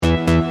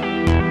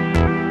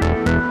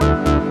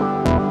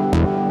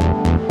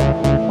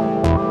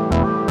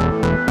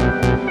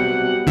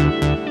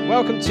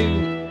welcome to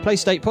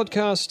PlayState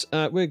Podcast.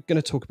 We're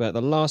going to talk about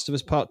The Last of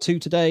Us Part 2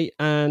 today,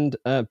 and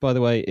by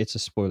the way, it's a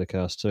spoiler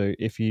cast, so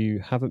if you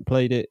haven't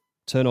played it,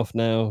 turn off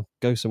now,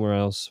 go somewhere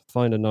else,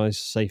 find a nice,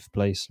 safe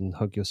place and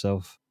hug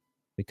yourself,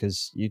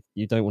 because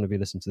you don't want to be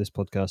listening to this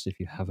podcast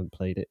if you haven't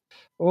played it,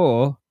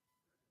 or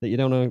that you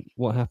don't know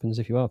what happens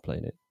if you are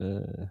playing it.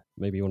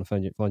 Maybe you want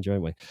to find your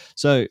own way.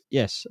 So,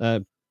 yes,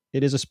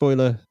 it is a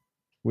spoiler.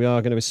 We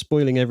are going to be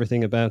spoiling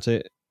everything about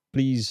it.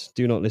 Please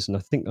do not listen. I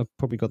think I've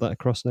probably got that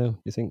across now. Do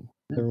you think,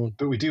 everyone?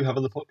 But we do have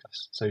other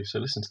podcasts, so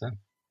listen to them.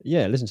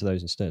 Yeah, listen to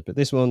those instead. But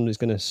this one is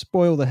going to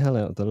spoil the hell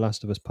out of The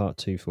Last of Us Part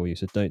 2 for you,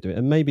 so don't do it.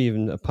 And maybe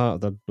even a part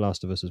of The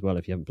Last of Us as well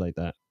if you haven't played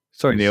that.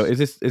 Sorry, Neil, is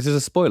this a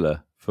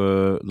spoiler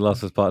for The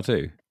Last of Us Part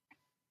 2?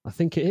 I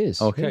think it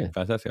is. Okay, yeah.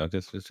 Fantastic. I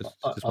thought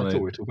we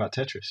were talking about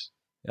Tetris.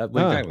 Yeah,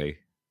 well, exactly.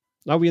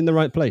 Are we in the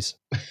right place?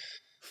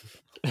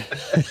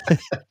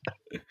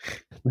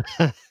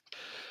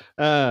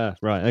 Right,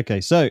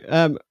 okay. So,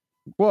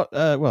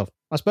 well,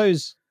 I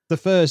suppose the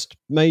first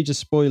major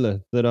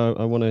spoiler that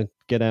I want to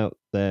get out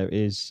there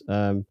is,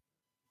 well,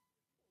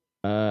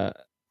 quite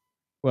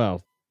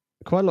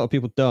a lot of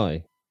people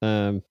die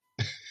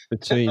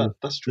between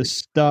the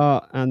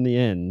start and the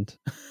end,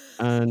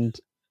 and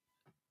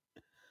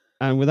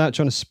without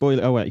trying to spoil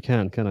it. Oh wait, you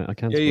can I? I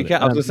can. Yeah, you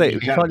can. I was going to say, you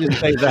can't just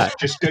say that.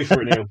 Just go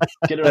for it, Neil.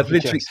 Get it off your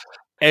chest.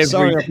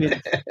 Sorry,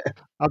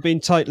 I've been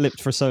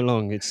tight-lipped for so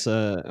long. It's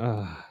you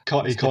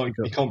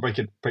can't break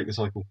the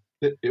cycle.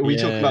 Are we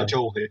talking about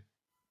Joel here?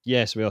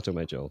 Yes, we are talking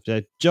about Joel.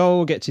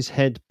 Joel gets his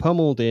head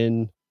pummeled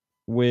in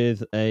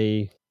with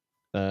a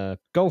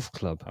golf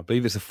club. I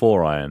believe it's a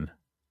 4-iron.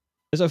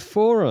 It's a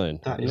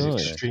 4-iron. That is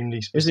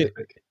extremely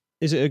specific.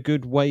 Is it a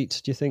good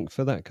weight, do you think,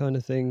 for that kind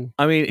of thing?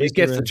 I mean, it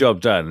gets the job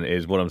done,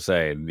 is what I'm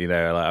saying. You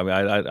know, like, I mean,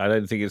 I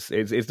don't think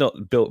it's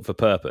not built for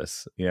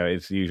purpose. You know,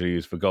 it's usually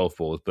used for golf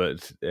balls,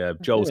 but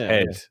Joel's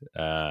head,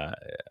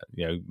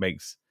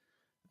 makes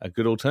a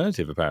good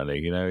alternative. Apparently,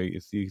 you know,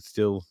 she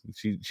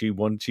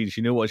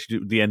knew what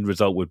the end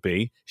result would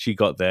be. She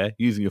got there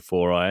using a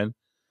 4-iron.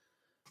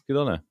 Good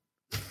on her.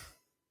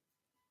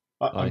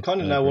 I'm kind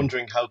of now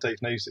wondering how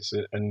Dave knows this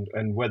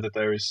and whether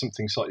there is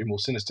something slightly more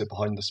sinister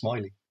behind the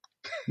smiley.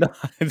 No,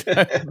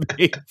 don't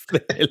be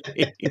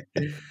silly.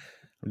 I'm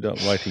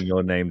not writing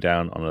your name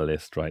down on a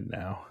list right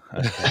now.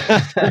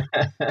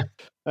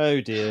 Oh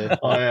dear.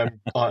 I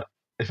am.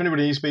 If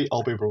anybody needs me,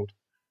 I'll be abroad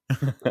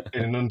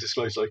in an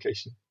undisclosed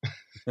location.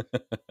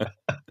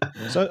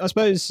 So I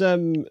suppose, so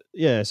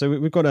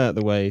we've got out of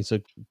the way. So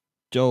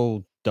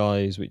Joel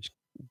dies, which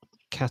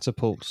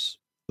catapults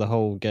the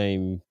whole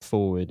game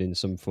forward in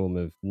some form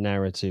of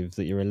narrative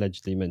that you're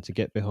allegedly meant to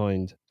get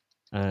behind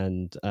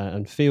and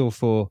feel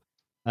for.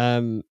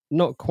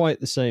 Not quite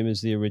the same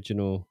as the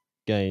original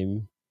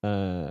game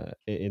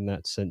in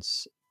that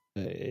sense.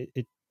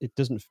 It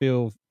doesn't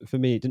feel, for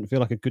me, it didn't feel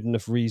like a good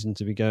enough reason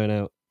to be going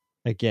out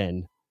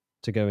again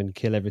to go and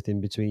kill everything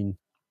between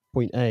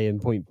point A and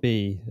point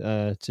B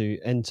to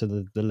enter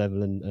the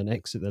level and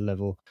exit the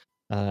level,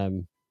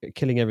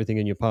 killing everything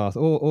in your path,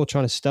 or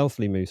trying to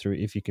stealthily move through it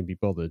if you can be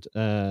bothered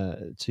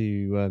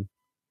to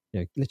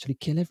literally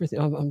kill everything.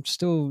 I'm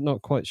still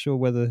not quite sure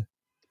whether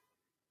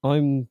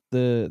I'm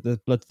the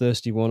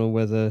bloodthirsty one or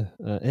whether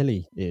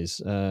Ellie is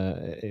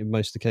in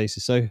most of the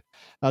cases. So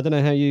I don't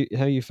know how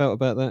you felt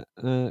about that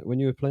when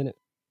you were playing it.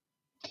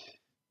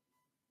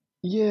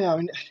 Yeah, I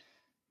mean,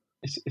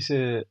 it's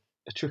a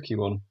tricky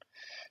one.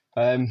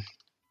 I mean,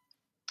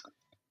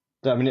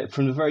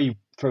 from the very,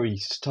 very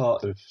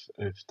start of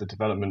the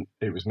development,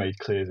 it was made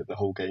clear that the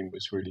whole game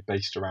was really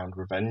based around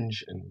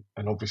revenge, and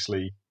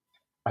obviously,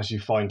 as you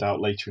find out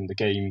later in the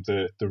game,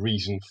 the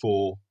reason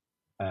for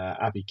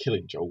Abby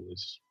killing Joel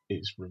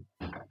is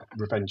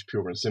revenge,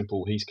 pure and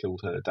simple. He's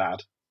killed her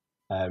dad,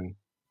 and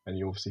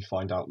you obviously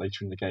find out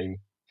later in the game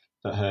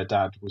that her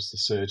dad was the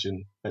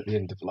surgeon at the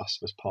end of The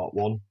Last of Us Part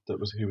 1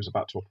 who was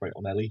about to operate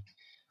on Ellie.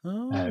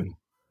 Oh.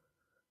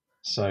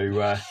 Sorry,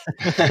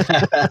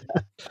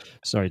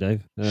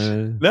 Dave.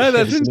 No,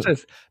 that's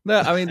interesting. No,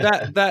 I mean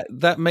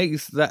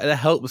that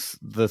helps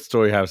the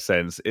story have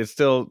sense. I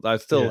still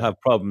have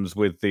problems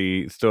with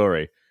the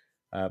story.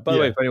 By the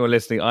way, for anyone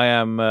listening, I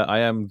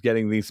am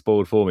getting these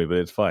spoiled for me, but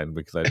it's fine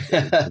because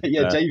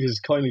Dave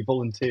has kindly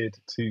volunteered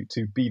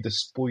to be the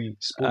spoiler.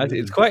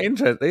 It's quite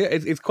interesting.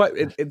 It's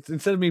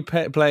instead of me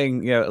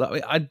playing,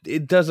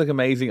 it does look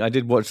amazing. I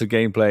did watch the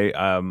gameplay.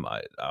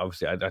 I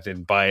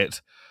didn't buy it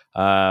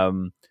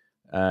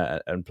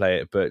and play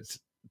it, but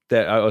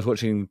I was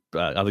watching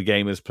other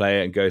gamers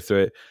play it and go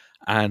through it,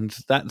 and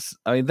that's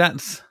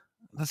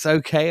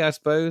okay, I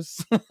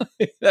suppose.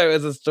 There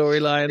is a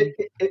storyline.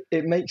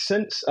 It makes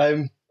sense,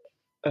 but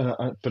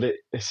I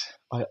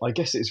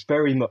guess it's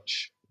very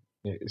much.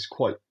 It's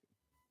quite.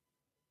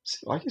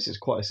 I guess it's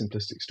quite a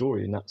simplistic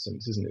story in that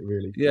sense, isn't it?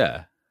 Really.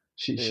 Yeah.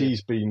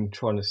 She's been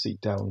trying to seek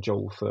down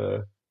Joel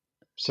for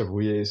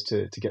several years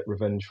to get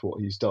revenge for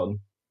what he's done.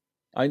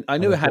 I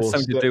knew it had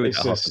something to do with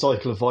it's a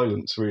cycle of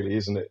violence, really,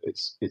 isn't it?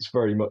 It's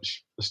very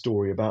much a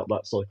story about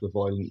that cycle of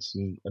violence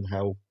and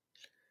how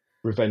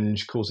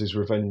revenge causes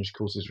revenge,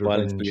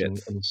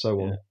 and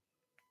so on.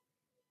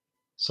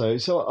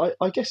 So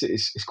I guess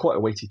it's quite a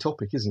weighty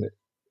topic, isn't it?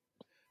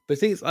 But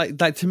things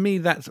like to me,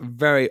 that's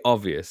very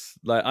obvious.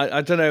 Like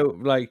I don't know,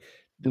 like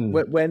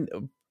when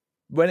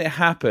it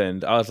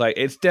happened, I was like,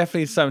 it's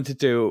definitely something to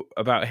do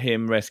about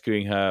him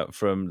rescuing her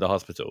from the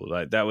hospital.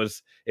 Like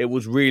it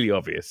was really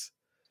obvious.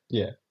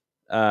 Yeah.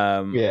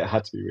 It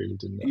had to be, really,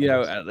 didn't it?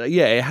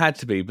 It had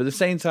to be. But at the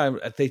same time,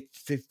 they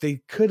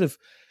could have.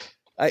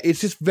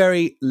 It's just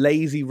very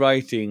lazy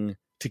writing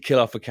to kill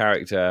off a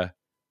character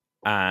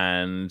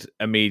and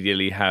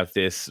immediately have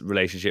this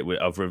relationship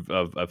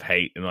of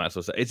hate and all that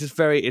sort of stuff. It's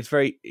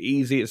very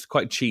easy. It's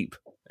quite cheap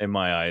in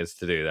my eyes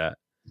to do that.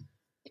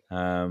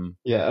 And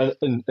I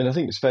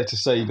think it's fair to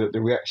say that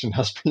the reaction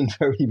has been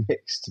very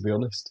mixed, to be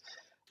honest.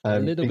 A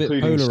little bit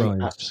including polarized.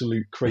 some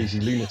absolute crazy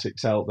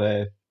lunatics out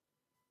there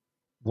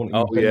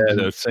wanting they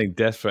were saying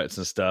death threats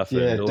and stuff.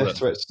 Yeah, death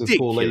threats to the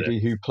poor lady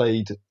who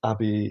played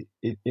Abby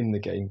in the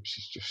game, which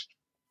is just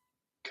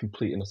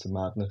complete and utter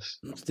madness.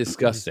 It's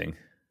disgusting.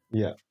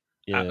 Yeah.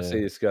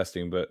 Absolutely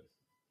disgusting, but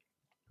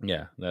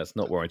yeah, that's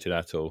not warranted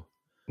at all.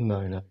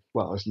 No.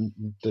 Well,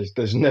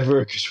 there's never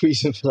a good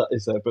reason for that,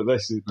 is there? But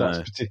that's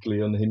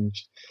particularly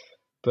unhinged.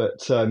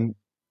 But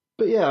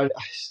yeah,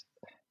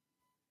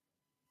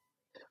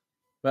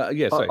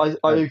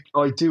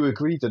 I do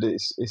agree that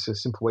it's a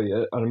simple way.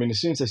 And I mean, as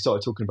soon as they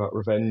started talking about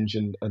revenge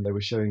and they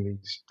were showing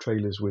these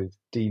trailers with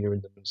Dina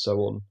in them and so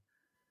on,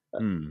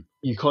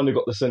 you kind of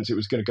got the sense it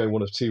was going to go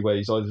one of two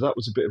ways. Either that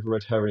was a bit of a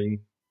red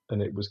herring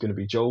and it was going to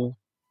be Joel,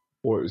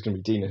 or it was going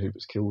to be Dina who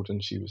was killed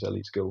and she was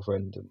Ellie's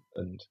girlfriend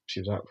and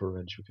she was out for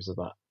revenge because of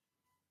that.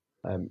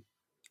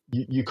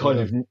 You kind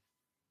of...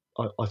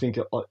 I think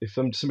if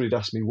somebody had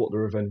asked me what the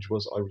revenge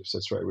was, I would have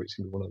said straight away it's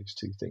going to be one of these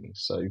two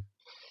things. So...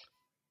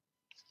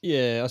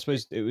 Yeah, I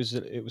suppose it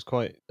was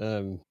quite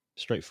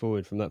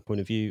straightforward from that point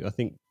of view. I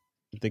think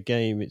the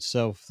game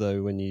itself,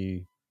 though, when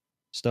you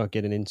start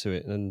getting into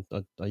it, and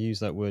I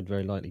use that word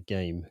very lightly,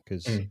 game,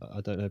 because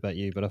I don't know about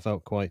you, but I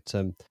felt quite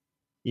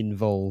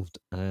involved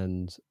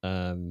and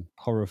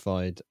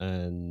horrified,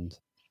 and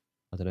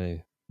I don't know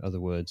other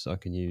words I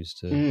can use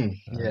to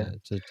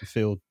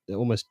feel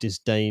almost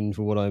disdain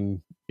for what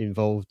I'm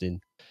involved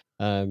in.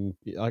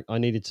 I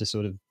needed to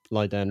sort of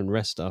lie down and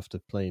rest after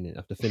playing it,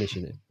 after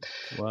finishing it.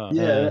 Wow.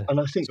 Yeah, and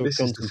I think this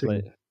is the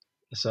thing.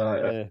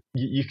 So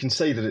you can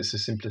say that it's a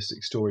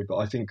simplistic story, but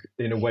I think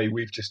in a way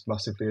we've just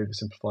massively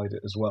oversimplified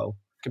it as well.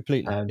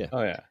 Completely. I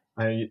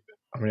mean,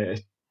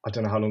 I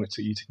don't know how long it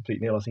took you to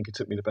complete, Neil. I think it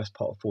took me the best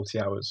part of 40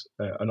 hours.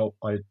 And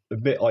I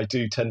admit I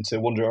do tend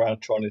to wander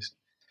around trying to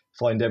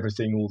find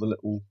everything, all the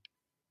little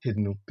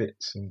hidden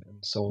bits and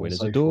so on. When and is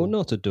so a door forth.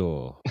 not a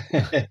door?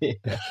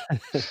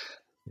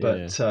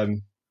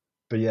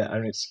 But yeah,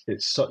 and it's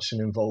such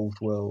an involved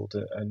world,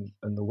 and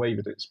the way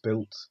that it's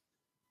built,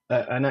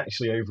 and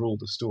actually overall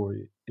the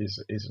story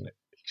is an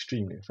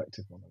extremely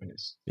effective one. I mean,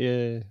 it's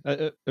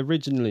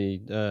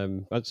originally,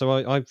 so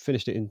I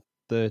finished it in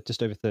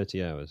just over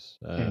 30 hours.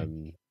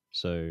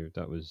 So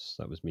that was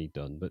me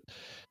done. But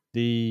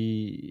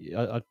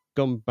I'd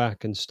gone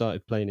back and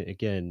started playing it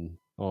again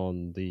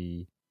on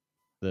the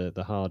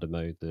harder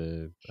mode,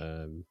 the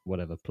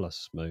whatever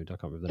plus mode, I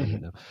can't remember the name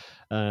of it now,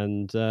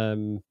 and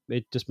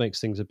it just makes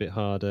things a bit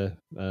harder,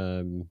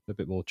 a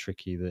bit more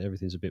tricky. That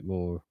everything's a bit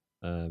more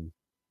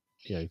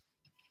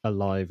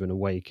alive and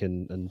awake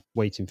and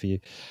waiting for you.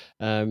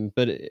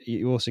 But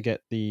you also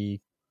get the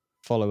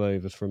follow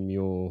over from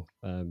your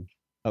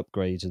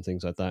upgrades and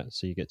things like that,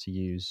 so you get to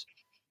use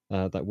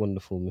that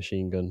wonderful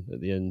machine gun at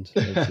the end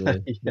of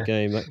the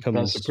game that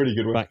comes That's a pretty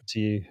good one. back to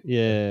you.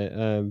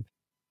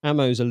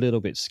 Ammo's a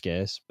little bit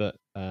scarce, but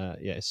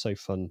it's so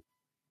fun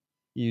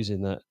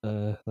using that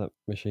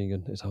machine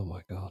gun. Oh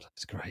my god,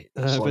 it's great.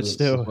 But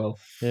still,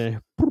 yeah.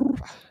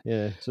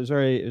 So it's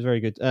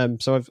very good.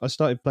 So I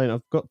started playing.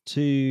 I've got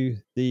to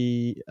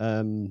the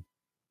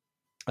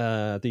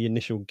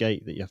initial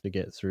gate that you have to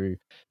get through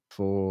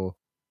for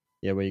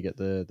where you get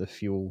the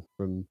fuel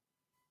from.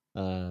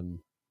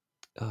 In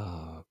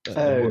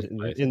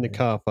the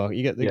car park,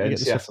 you get the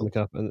stuff from the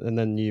car, and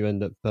then you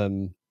end up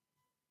in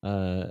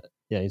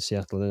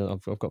Seattle. And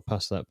I've got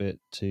past that bit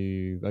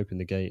to open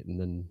the gate, and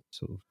then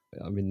sort of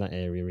I'm in that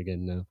area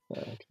again now.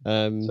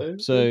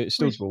 So it's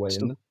still it's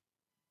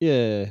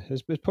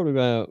probably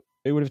about.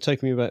 It would have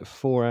taken me about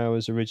 4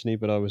 hours originally,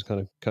 but I was kind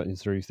of cutting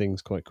through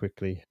things quite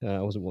quickly.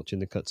 I wasn't watching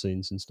the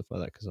cutscenes and stuff like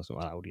that because I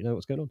thought, "How do you know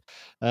what's going on?"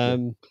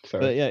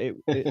 But yeah,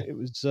 it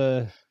was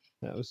that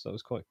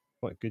was quite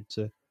good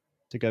to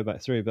go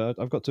back through. But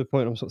I've got to a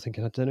point I'm sort of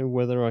thinking I don't know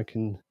whether I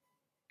can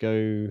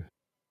go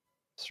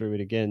through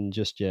it again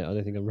just yet. I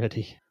don't think I'm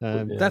ready.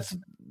 That's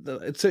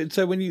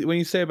so when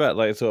you say about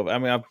like sort of, I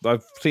mean,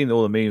 I've seen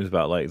all the memes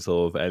about like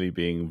sort of Ellie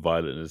being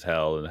violent as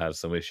hell and has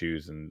some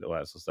issues and all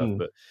that sort of stuff.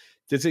 But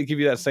does it give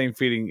you that same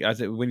feeling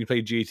as when you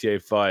play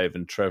GTA 5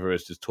 and Trevor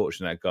is just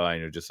torturing that guy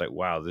and you're just like,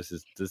 wow, this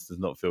does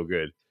not feel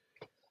good?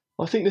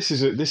 I think this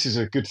is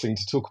a good thing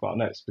to talk about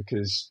next,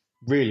 because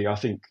really I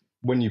think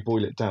when you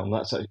boil it down,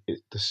 the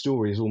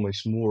story is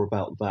almost more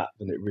about that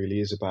than it really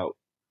is about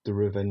the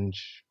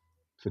revenge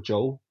for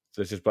Joel.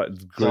 So it's just like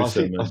So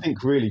gruesome. I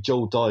think really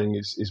Joel dying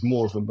is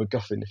more of a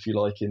MacGuffin, if you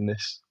like, in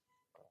this.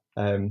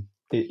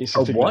 It's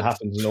a thing that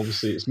happens, and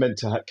obviously it's meant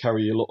to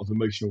carry a lot of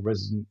emotional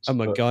resonance. A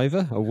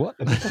MacGyver? A what?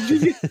 A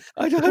MacGuffin.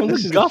 I don't know.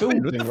 This is a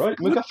film thing, right?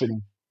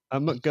 MacGuffin. A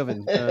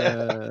MacGuffin.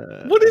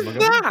 What is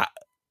that?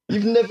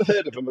 You've never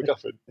heard of a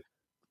MacGuffin?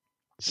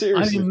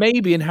 Seriously? I mean,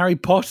 maybe in Harry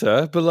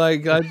Potter, but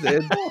like, oh,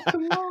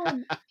 come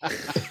on!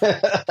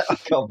 I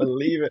can't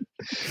believe it.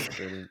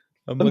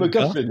 A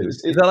MacGuffin.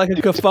 Is that like a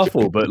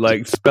kerfuffle, but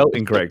like spelt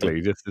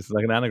incorrectly? Just it's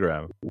like an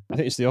anagram. I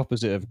think it's the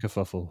opposite of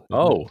kerfuffle.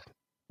 Oh,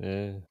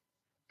 yeah.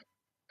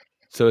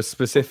 So a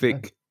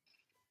specific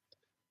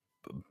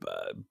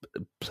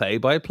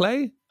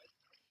play-by-play.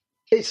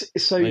 It's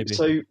so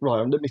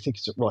right. Let me think.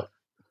 Right,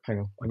 hang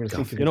on. I'm going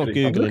to think. You're not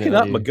googling. I'm looking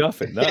up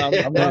MacGuffin. No,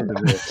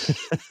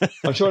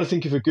 I'm trying to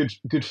think of a good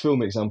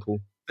film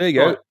example. There you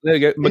go. Right. There you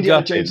go.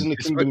 Indiana Jones and the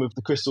Kingdom of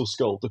the Crystal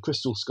Skull. The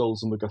Crystal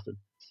Skull's a MacGuffin.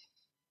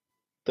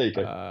 There you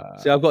go.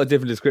 See, I've got a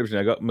different description.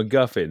 I got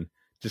MacGuffin,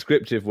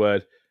 descriptive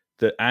word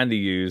that Andy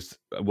used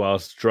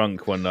whilst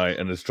drunk one night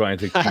and was trying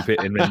to keep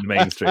it in the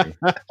mainstream.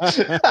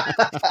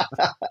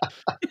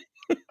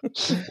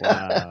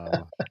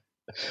 Wow.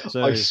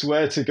 So, I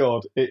swear to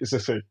God, it is a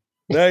thing.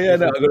 No, I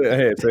got it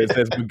here. So it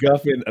says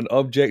MacGuffin, an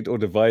object or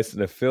device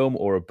in a film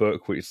or a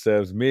book which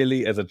serves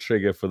merely as a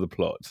trigger for the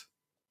plot.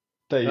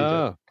 There you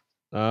go.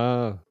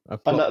 A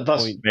plot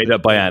that's made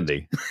up by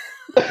Andy.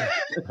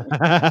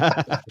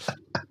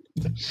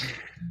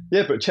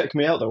 Yeah, but check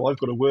me out though. I've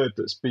got a word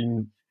that's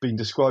been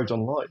described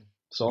online,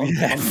 so I'm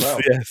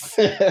proud. Yes.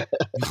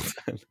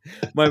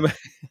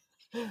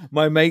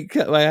 my mate,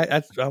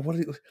 a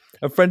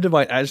friend of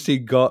mine actually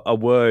got a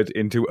word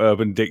into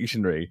Urban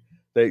Dictionary.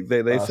 They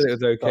said it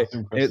was okay.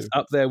 It's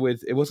up there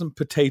with, it wasn't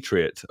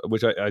patriot,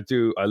 which I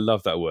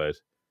love that word.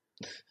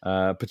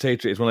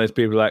 Patriot is one of those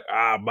people like,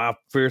 my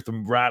Fifth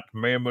and Right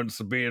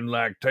Amendments are being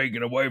like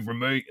taken away from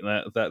me.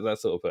 That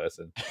sort of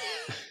person.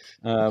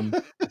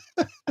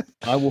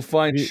 I will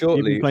find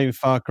shortly. You're playing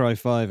Far Cry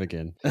 5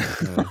 again.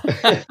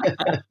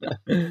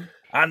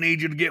 I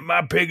need you to get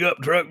my pickup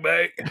truck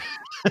back.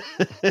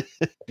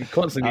 You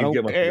constantly need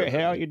to get my pickup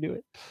truck. How you do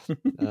it.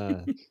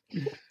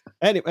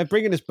 Anyway,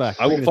 bringing us back.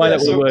 I will find out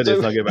what the word is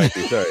and I'll get back to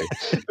you. Sorry.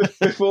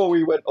 Before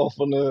we went off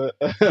on a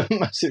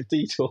massive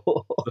detour,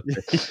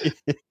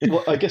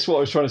 I guess what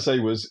I was trying to say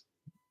was,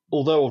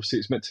 although obviously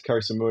it's meant to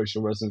carry some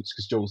emotional resonance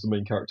because Joel's the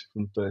main character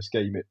from the first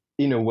game,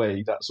 in a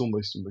way that's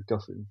almost a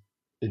MacGuffin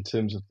in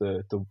terms of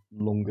the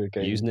longer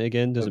game. Using it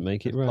again doesn't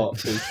make it right.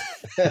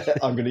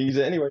 I'm going to use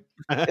it anyway.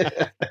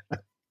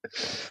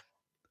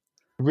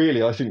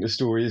 Really, I think the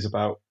story is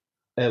about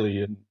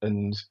Ellie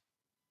and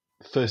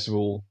first of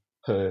all,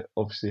 her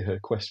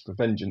quest for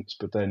vengeance,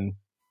 but then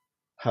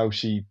how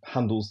she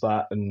handles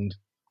that, and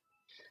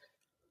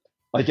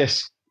I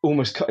guess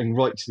almost cutting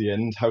right to the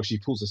end, how she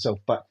pulls herself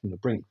back from the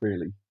brink,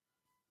 really.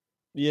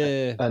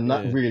 Yeah, and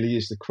that really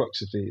is the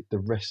crux of the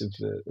rest of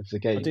the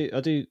game.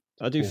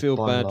 I do feel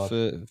bad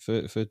for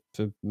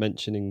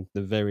mentioning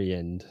the very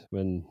end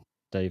when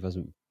Dave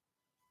hasn't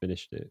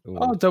finished it.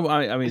 Don't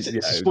I mean, it's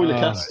a spoiler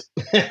cast.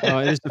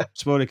 It is a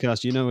spoiler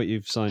cast. You know what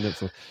you've signed up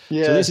for.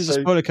 Yeah, so this is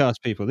a spoiler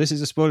cast, people. This is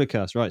a spoiler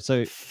cast, right?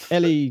 So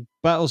Ellie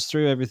battles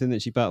through everything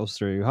that she battles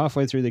through.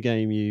 Halfway through the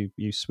game, you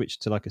switch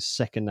to like a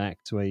second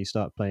act where you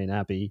start playing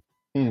Abby.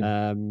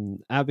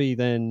 Abby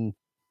then.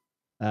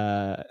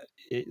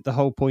 The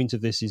whole point of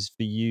this is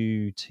for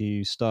you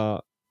to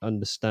start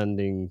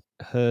understanding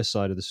her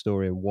side of the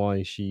story and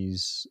why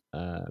she's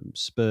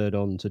spurred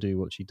on to do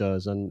what she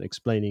does, and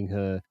explaining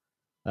her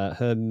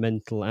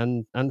mental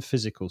and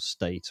physical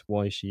state,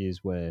 why she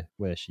is where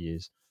she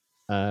is,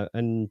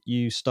 and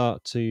you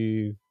start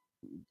to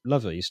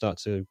love her. You start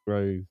to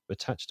grow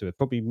attached to her,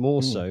 probably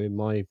more so, in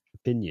my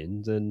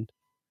opinion, than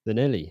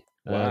Ellie.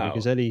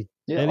 Because Ellie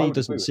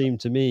doesn't seem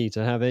to me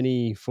to have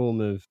any form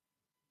of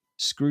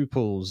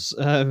scruples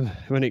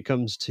when it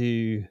comes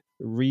to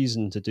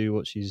reason to do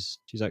what she's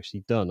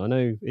actually done. I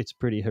know it's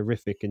pretty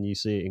horrific and you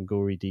see it in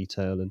gory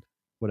detail and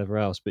whatever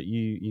else, but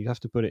you have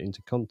to put it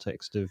into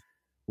context of,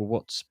 well,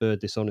 what spurred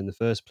this on in the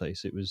first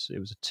place. It was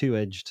a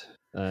two-edged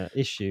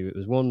issue. It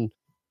was one,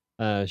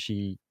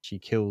 Joel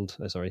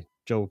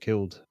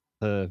killed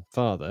her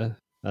father,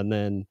 and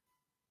then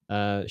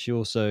she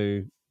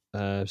also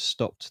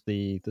stopped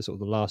the sort of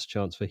the last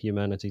chance for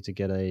humanity to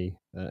get a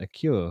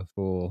cure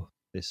for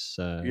this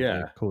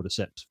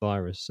cordyceps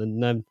virus.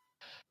 And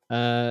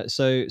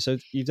so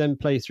you then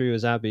play through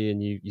as Abby,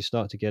 and you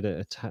start to get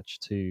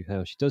attached to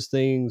how she does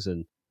things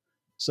and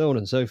so on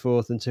and so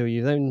forth, until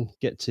you then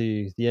get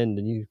to the end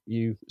and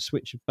you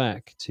switch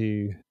back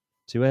to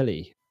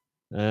Ellie,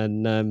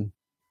 and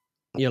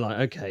you're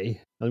like,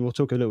 okay, and we'll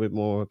talk a little bit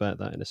more about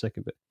that in a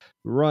second, but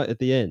right at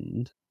the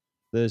end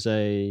there's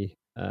a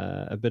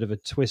bit of a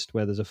twist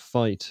where there's a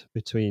fight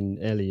between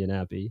Ellie and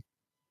Abby.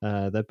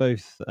 They're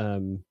both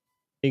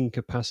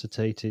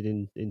incapacitated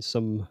in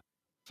some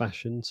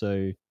fashion.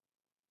 So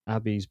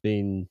Abby's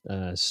been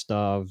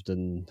starved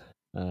and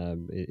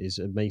is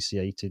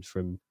emaciated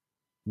from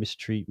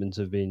mistreatment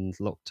of being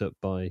locked up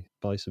by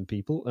some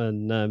people.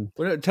 And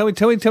well, no, tell me.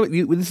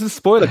 This is a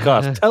spoiler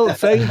cast.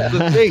 Say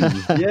the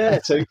thing. Yeah.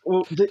 So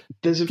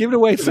there's give it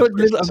away so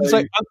little. I'm just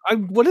like,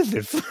 what is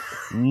this?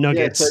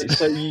 Nuggets. Yeah,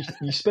 so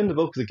you spend the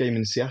bulk of the game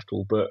in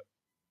Seattle, but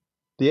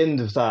the end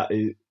of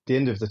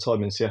the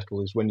time in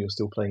Seattle is when you're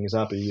still playing as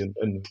Abby,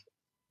 and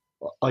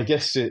I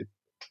guess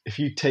if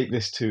you take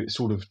this to its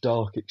sort of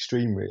dark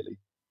extreme, really,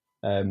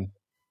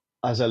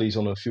 as Ellie's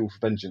on a fuel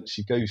for vengeance,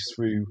 she goes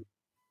through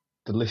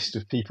the list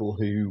of people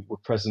who were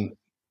present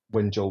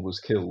when Joel was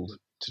killed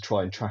to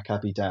try and track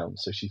Abby down.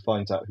 So she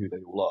finds out who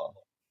they all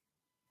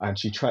are, and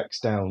she tracks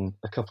down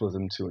a couple of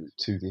them to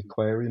the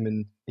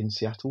aquarium in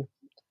Seattle,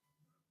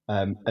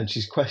 and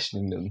she's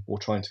questioning them, or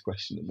trying to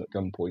question them at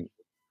gunpoint.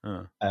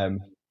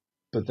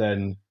 But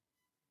then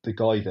the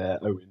guy there,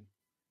 Owen,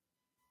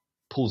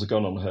 pulls a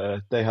gun on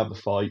her. They have a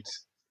fight.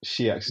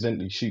 She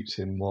accidentally shoots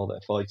him while they're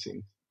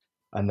fighting.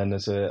 And then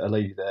there's a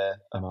lady there,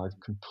 and I've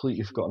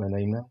completely forgotten her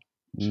name now.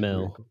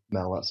 Mel,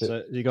 that's it.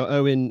 So you got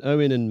Owen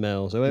and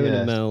Mel. So Owen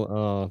and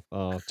Mel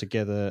are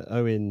together.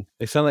 Owen.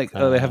 They sound like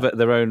they have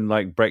their own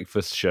like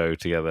breakfast show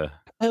together.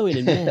 Owen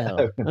and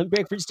Mel on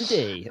breakfast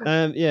today.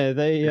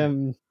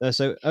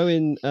 So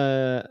Owen,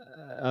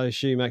 I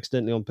assume,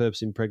 accidentally on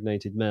purpose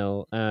impregnated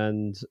Mel,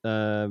 and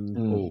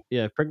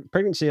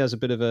pregnancy has a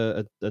bit of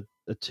a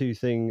two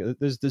thing.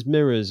 There's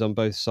mirrors on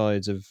both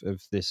sides of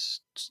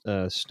this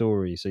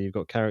story. So you've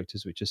got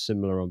characters which are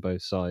similar on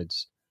both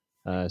sides.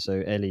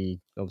 So Ellie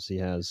obviously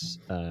has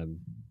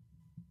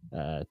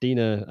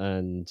Dina,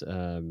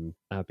 and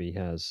Abby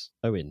has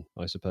Owen,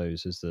 I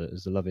suppose, as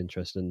the love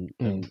interest, and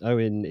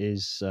Owen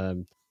is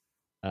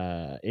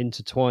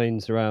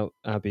intertwined throughout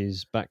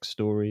Abby's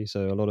backstory.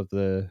 So a lot of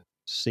the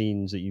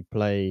scenes that you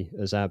play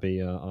as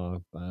Abby are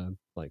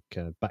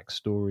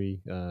backstory,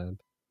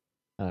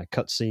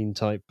 cutscene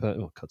type,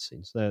 not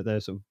cutscenes.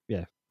 They're sort of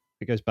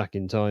It goes back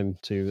in time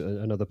to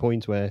another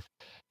point where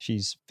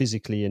she's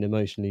physically and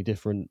emotionally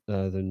different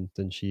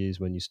than she is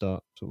when you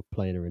start sort of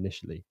playing her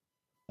initially.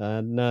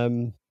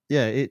 And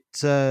it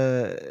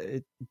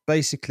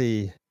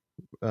basically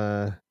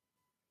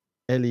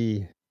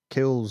Ellie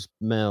kills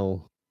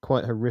Mel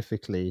quite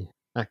horrifically,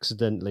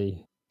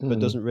 accidentally, but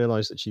doesn't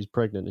realise that she's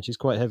pregnant, and she's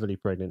quite heavily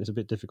pregnant. It's a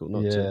bit difficult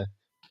not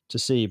to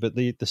see, but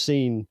the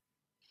scene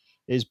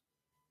is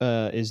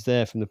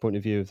there from the point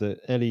of view of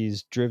that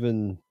Ellie's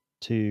driven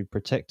to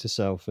protect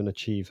herself and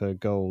achieve her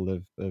goal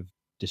of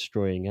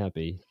destroying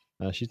Abby.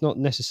 She's not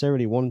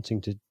necessarily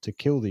wanting to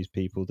kill these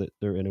people that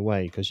are in a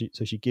way, because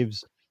she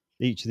gives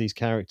each of these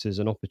characters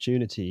an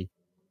opportunity,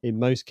 in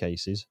most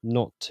cases,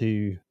 not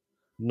to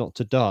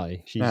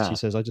die. She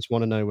says, I just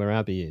want to know where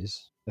Abby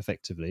is,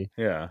 effectively.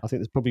 Yeah. I think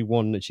there's probably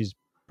one that she's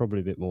probably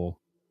a bit more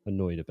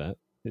annoyed about.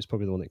 It's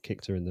probably the one that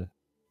kicked her in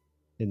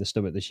the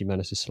stomach that she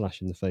managed to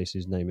slash in the face,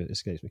 whose name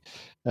escapes me.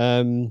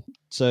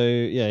 So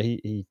yeah,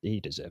 he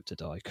deserved to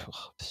die.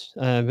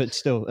 But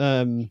still, I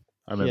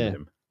remember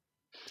him.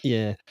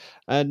 Yeah,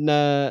 and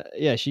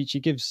she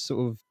gives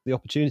sort of the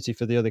opportunity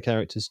for the other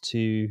characters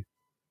to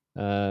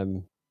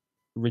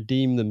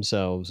redeem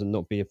themselves and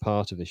not be a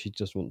part of it. She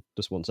just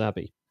wants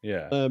Abby.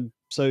 Yeah.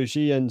 So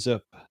she ends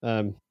up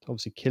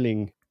obviously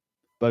killing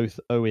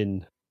both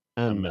Owen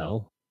and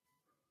Mel,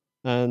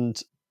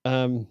 and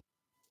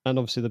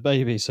obviously the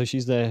baby. So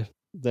she's there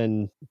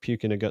then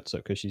puking her guts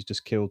up because she's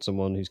just killed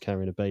someone who's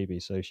carrying a baby.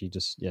 So she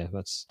just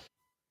that's.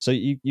 So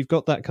you've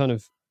got that kind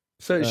of.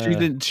 So she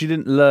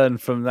didn't learn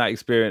from that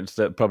experience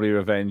that probably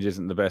revenge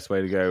isn't the best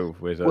way to go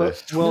with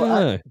this.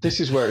 Well, this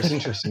is where it's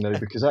interesting though,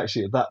 because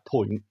actually at that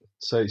point,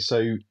 so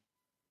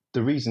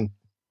the reason,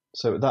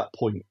 so at that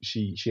point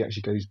she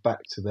actually goes back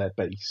to their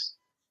base,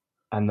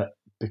 and that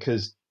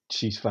because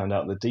she's found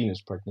out that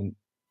Dina's pregnant,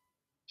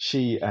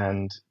 she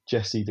and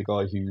Jesse, the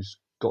guy who's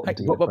got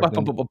Dina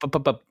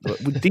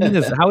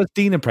pregnant. How is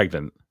Dina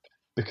pregnant?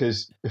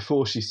 Because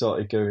before she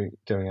started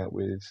going out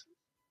with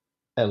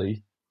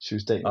Ellie, she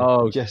was dating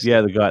Jesse.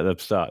 Yeah, the guy at the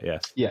start,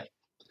 yes. Yeah.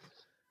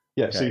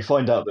 Okay. So you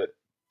find out that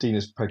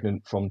Dina's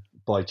pregnant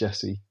by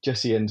Jesse.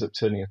 Jesse ends up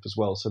turning up as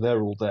well, so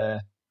they're all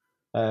there,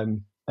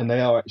 and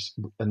they are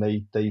actually,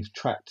 and they've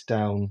tracked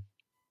down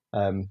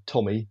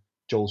Tommy,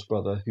 Joel's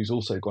brother, who's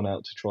also gone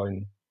out to try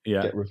and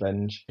get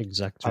revenge.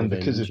 Exactly. And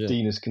because of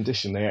Dina's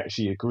condition, they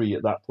actually agree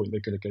at that point they're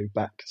going to go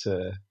back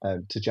to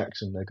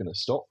Jackson. They're going to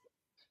stop.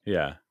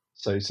 Yeah.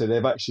 So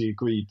they've actually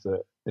agreed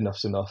that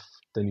enough's enough.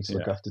 They need to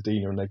look after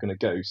Dina, and they're going to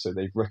go. So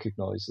they've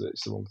recognised that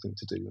it's the wrong thing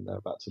to do, and they're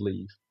about to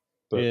leave.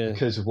 But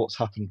because of what's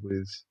happened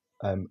with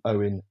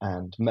Owen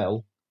and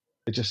Mel,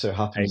 it just so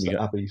happens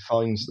that Abby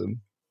finds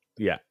them.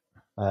 Yeah.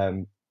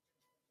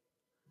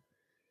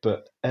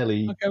 But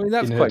Ellie,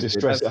 in her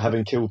distress at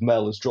having killed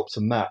Mel, has dropped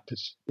a map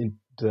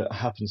that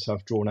happens to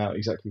have drawn out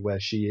exactly where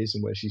she is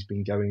and where she's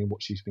been going and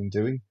what she's been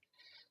doing.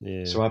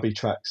 Yeah. So Abby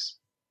tracks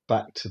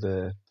back to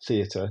the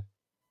theatre,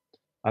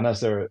 and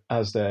as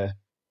they're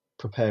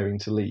preparing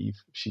to leave,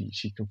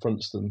 she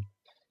confronts them.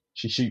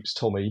 She shoots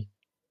Tommy,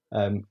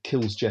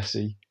 kills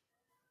Jesse,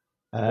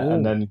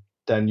 and then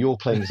then you're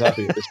playing as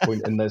Abby at this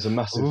point, and there's a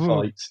massive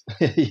fight.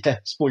 Yeah,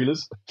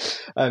 spoilers.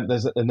 And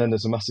then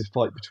there's a massive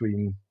fight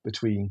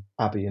between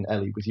Abby and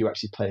Ellie, with you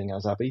actually playing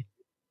as Abby.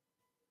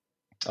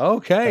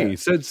 Okay,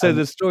 so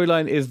the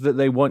storyline is that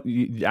they want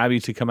Abby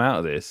to come out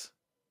of this.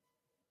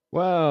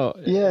 Well,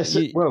 yeah.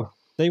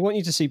 They want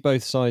you to see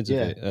both sides of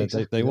it.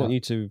 Exactly they want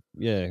you to,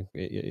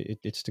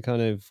 it's to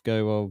kind of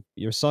go, well,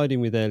 you're siding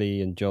with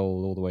Ellie and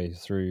Joel all the way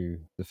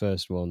through the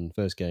first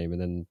game, and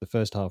then the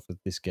first half of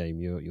this game,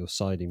 you're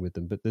siding with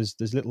them. But there's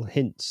little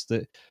hints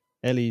that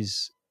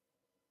Ellie's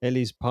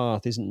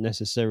path isn't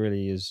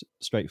necessarily as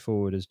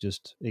straightforward as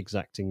just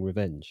exacting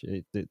revenge.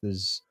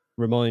 There's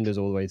reminders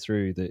all the way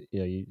through that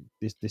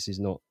this is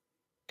not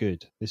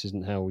good. This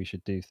isn't how we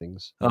should do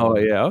things. Oh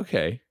yeah,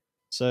 okay.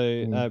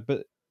 So,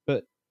 but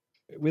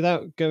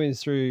without going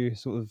through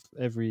sort of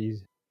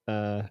every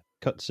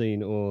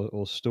cutscene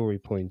or story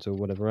point or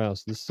whatever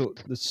else, there's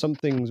some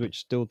things which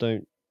still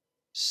don't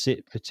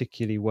sit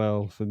particularly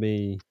well for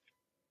me.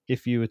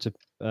 If you were to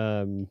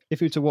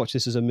watch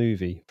this as a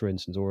movie, for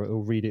instance, or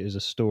read it as a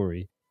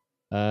story,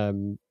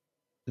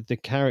 the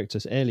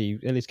characters,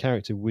 Ellie's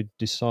character would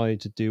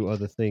decide to do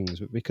other things,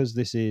 but because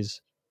this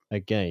is a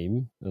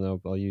game,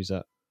 and I'll use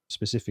that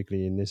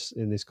specifically in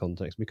this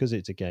context, because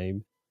it's a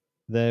game,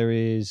 there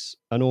is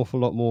an awful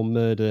lot more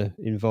murder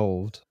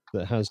involved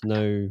that has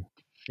no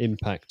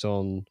impact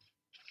on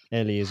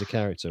Ellie as a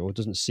character, or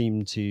doesn't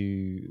seem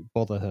to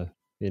bother her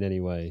in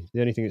any way.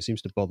 The only thing that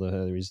seems to bother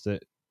her is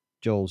that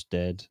Joel's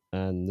dead,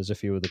 and there's a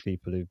few other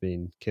people who've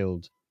been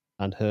killed,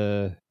 and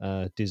her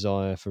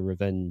desire for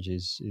revenge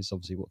is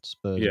obviously what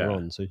spurs her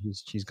on. So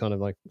she's kind of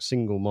like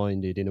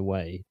single-minded in a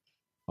way.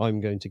 I'm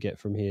going to get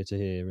from here to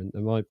here, and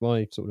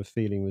my sort of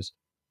feeling was,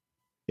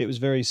 it was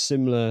very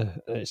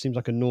similar. It seems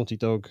like a Naughty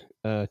Dog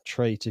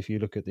trait if you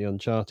look at the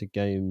Uncharted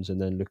games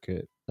and then look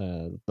at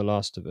The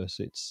Last of Us.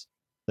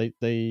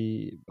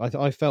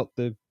 I felt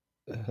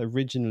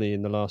originally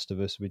in The Last of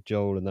Us with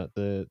Joel, and that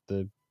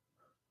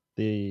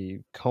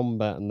the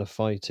combat and the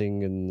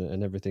fighting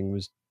and everything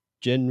was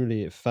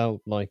generally, it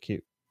felt like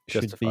it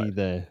should be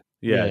there.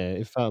 Yeah,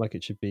 it felt like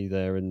it should be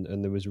there,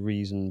 and there was a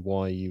reason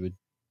why you were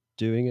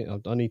doing it.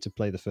 I need to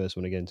play the first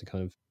one again to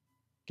kind of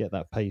get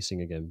that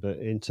pacing again. But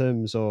in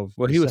terms of,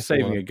 well, he was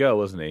saving a girl,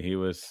 wasn't he? He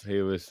was.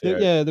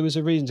 Yeah, there was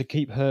a reason to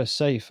keep her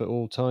safe at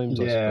all times.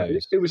 Yeah, I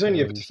suppose it was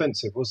only ever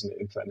defensive, wasn't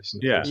it? In fairness,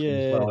 as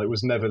well, it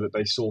was never that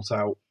they sought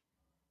out.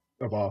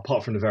 Well,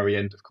 apart from the very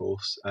end, of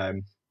course,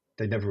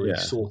 they never really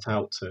sought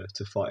out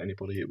to fight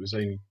anybody. It was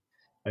only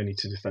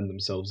to defend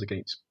themselves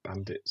against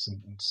bandits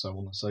and so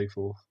on and so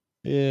forth.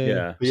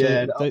 Yeah. But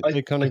yeah, so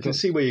I can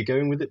see where you're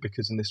going with it,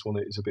 because in this one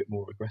it is a bit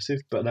more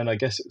aggressive. But then I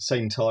guess at the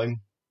same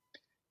time,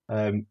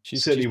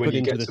 certainly when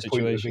you get to the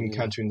point of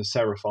encountering the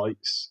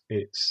Seraphites,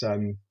 it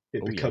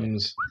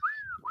becomes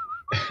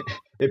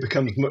it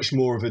becomes much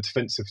more of a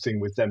defensive thing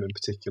with them in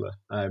particular.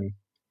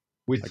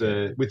 With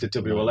the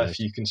WLF,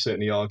 you can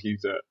certainly argue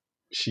that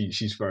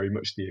she's very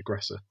much the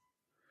aggressor.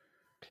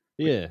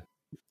 Yeah.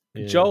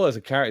 Joel as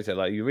a character,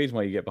 like, the reason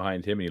why you get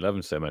behind him and you love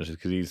him so much is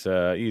because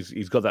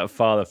he's got that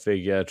father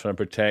figure trying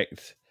to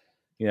protect.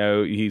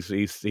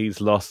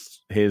 He's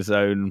lost his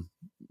own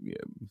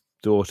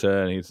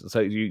daughter, and so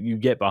you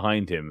get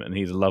behind him, and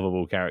he's a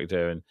lovable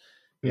character, and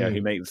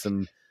he makes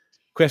some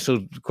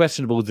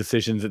questionable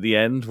decisions at the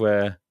end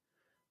where,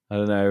 I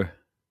don't know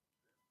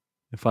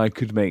if I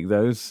could make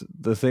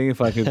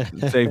if I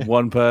could save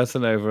one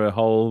person over a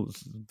whole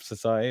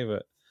society,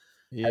 but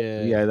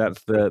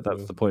that's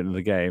the point of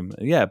the game.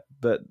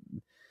 But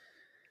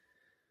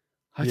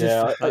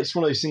it's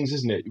one of those things,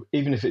 isn't it?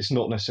 Even if it's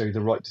not necessarily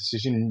the right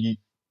decision,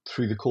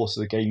 through the course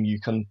of the game you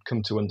can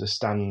come to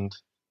understand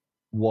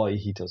why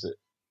he does it,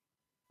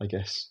 I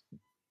guess.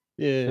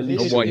 Yeah, at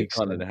least why he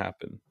can't let it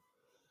happen.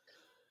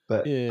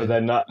 But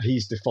then that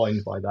he's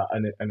defined by that,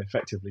 and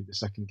effectively the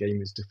second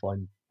game is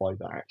defined by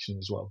that action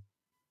as well.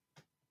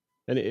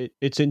 And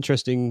it's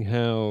interesting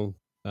how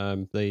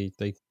they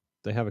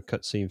have a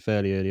cutscene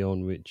fairly early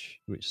on, which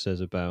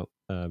says about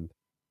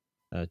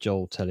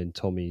Joel telling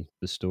Tommy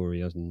the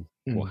story as in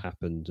what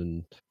happened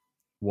and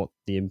what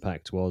the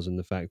impact was, and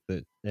the fact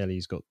that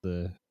Ellie's got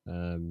the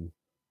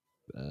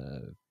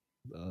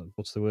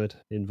what's the word?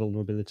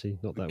 Invulnerability,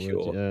 not that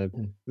word.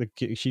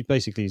 She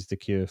basically is the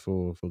cure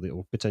for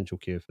or potential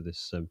cure for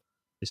this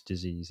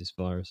disease, this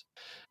virus,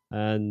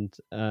 and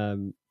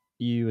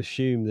you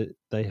assume that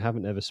they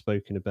haven't ever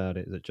spoken about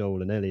it, that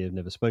Joel and Ellie have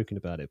never spoken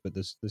about it, but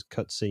there's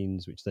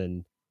cutscenes which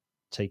then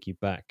take you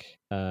back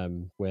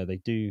where they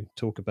do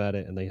talk about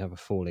it, and they have a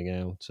falling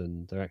out,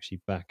 and they're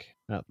actually back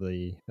at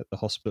the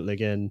hospital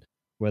again,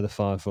 where the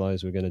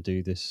Fireflies were going to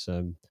do this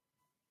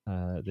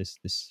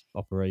this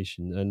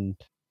operation, and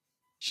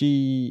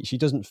she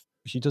doesn't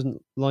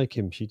like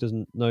him. She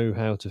doesn't know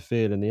how to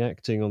feel, and the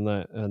acting on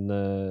that and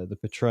the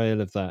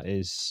portrayal of that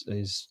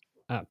is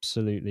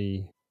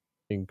absolutely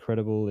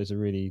incredible. It's a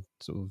really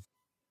sort of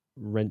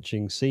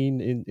wrenching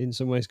scene in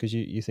some ways, because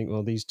you think,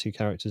 well, these two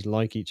characters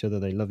like each other,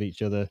 they love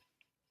each other,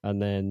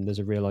 and then there's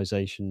a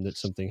realization that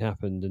something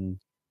happened, and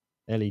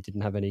Ellie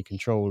didn't have any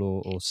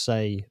control or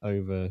say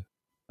over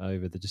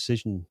over the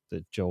decision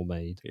that Joel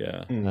made.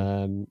 Yeah.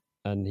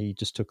 And he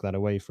just took that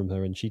away from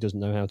her, and she doesn't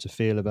know how to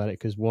feel about it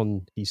because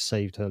one, he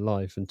saved her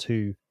life, and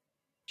two,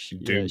 she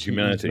doomed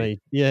humanity.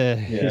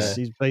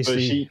 He's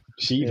basically.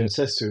 But she even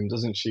says to him,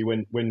 doesn't she,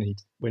 when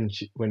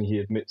he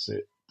admits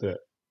it, that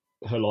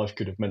her life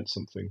could have meant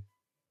something,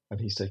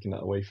 and he's taken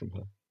that away from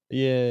her.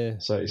 Yeah.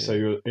 So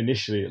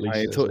initially, at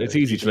least, it's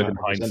easy to live in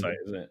hindsight,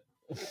 isn't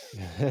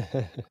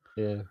it?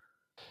 Yeah.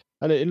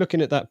 And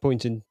looking at that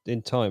point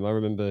in time, I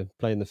remember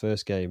playing the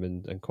first game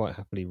and quite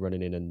happily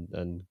running in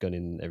and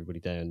gunning everybody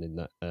down in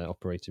that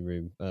operating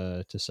room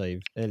to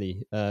save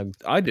Ellie. I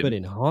didn't. But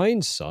in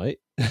hindsight,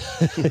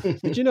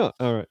 did you not?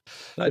 All right.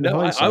 I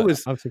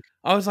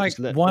was like,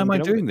 why am I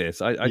doing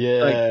this? I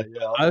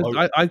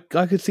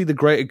could see the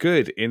greater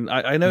good in.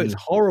 I know it's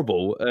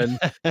horrible,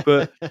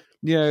 but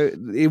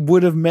it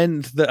would have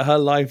meant that her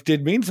life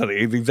did mean something.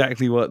 It's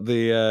exactly what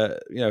the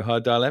her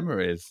dilemma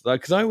is.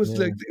 Like, because I was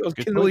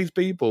killing all these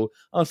people.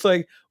 I was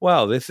like,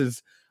 wow, this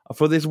is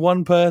for this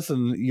one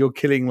person. You're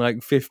killing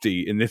like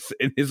 50 in this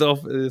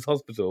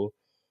hospital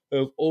who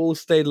have all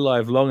stayed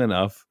alive long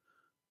enough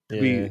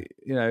to be,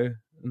 and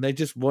they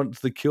just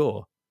want the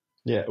cure.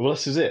 Yeah, well,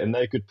 this is it, and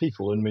they're good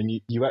people. And I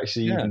mean, you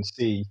actually even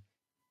see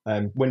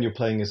when you're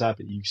playing as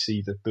Abby, you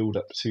see the build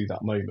up to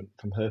that moment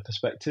from her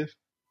perspective.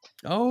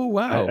 Oh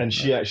wow! And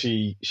she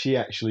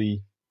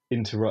actually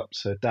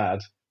interrupts her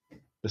dad,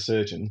 the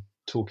surgeon,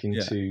 talking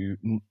to,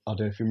 I don't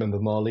know if you remember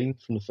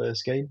Marlene from the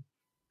first game.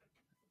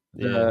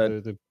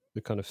 Yeah,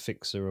 the kind of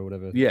fixer or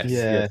whatever. Yes.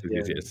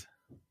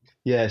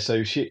 Yeah,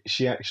 so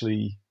she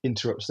actually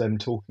interrupts them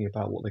talking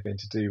about what they're going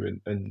to do,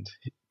 and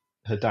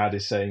her dad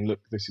is saying, look,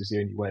 this is the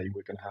only way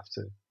we're going to have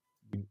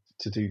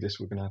to do this.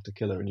 We're going to have to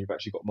kill her. And you've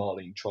actually got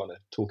Marlene trying to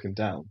talk him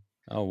down.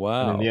 Oh,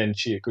 wow. And in the end,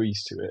 she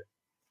agrees to it.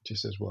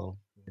 Just says, well,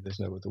 there's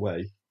no other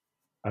way.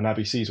 And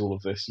Abby sees all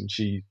of this, and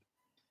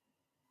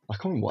I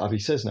can't remember what Abby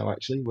says now,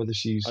 actually, whether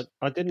she's...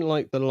 I didn't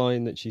like the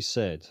line that she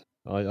said.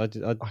 I can't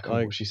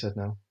remember what she said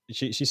now.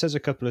 She says a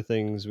couple of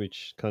things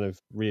which kind of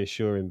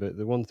reassure him, but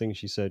the one thing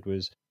she said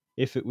was,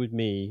 if it were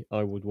me,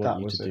 I would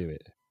want you to do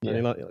it. Yeah.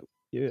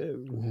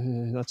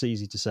 And that's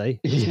easy to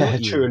say. Yeah,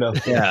 true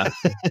enough. Yeah,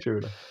 true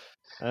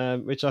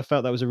enough. Which I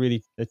felt that was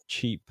a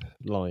cheap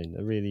line.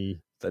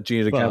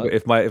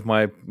 If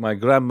my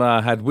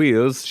grandma had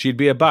wheels, she'd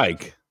be a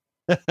bike.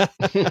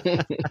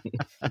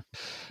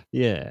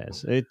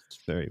 Yes, it's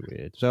very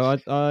weird. So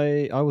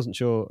I wasn't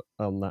sure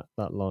on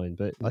that line,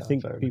 but I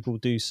think people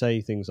do say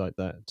things like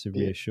that to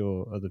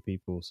reassure other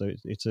people. So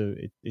it's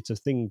a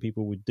thing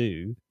people would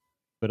do,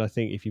 but I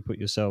think if you put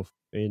yourself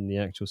in the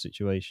actual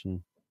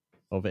situation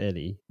of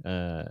Ellie,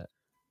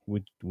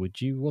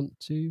 would you want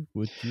to?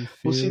 Would you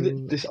feel? Well, see,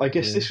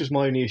 this was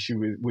my only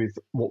issue with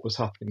what was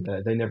happening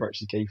there. They never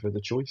actually gave her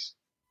the choice.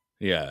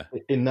 Yeah.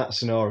 In that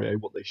scenario,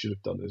 what they should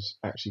have done is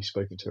actually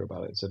spoken to her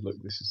about it and said,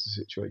 look, this is the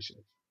situation.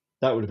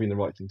 That would have been the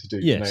right thing to do.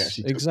 Yes,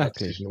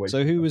 exactly.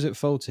 So who was at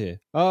fault here?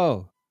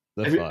 Oh,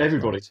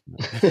 everybody.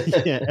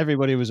 Yeah,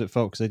 everybody was at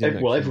fault because they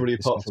didn't. Everybody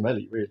apart from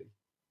Ellie, really.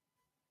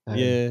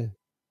 Yeah.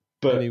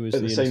 But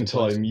at the same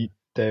time,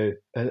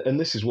 and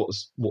this is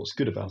what's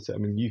good about it. I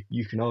mean,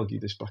 you can argue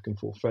this back and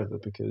forth further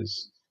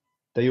because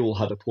they all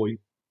had a point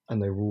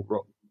and they were all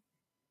wrong.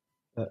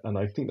 And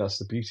I think that's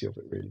the beauty of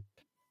it, really.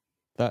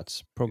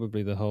 That's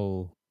probably the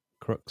whole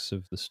crux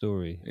of the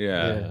story.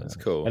 Yeah, that's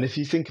cool. And if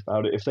you think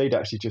about it, if they'd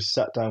actually just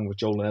sat down with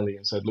Joel and Ellie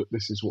and said, look,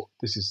 this is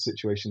the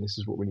situation, this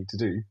is what we need to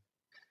do.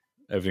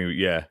 Everything,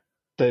 yeah.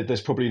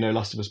 There's probably no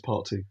Last of Us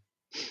Part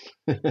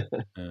 2.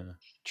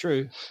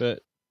 True,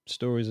 but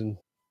stories and,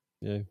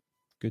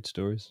 good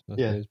stories, I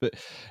suppose. But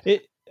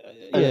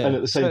and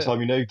at the same time,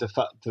 the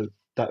fact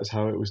that is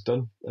how it was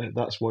done.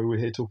 That's why we're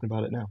here talking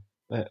about it now.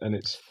 And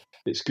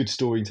it's good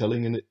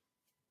storytelling, and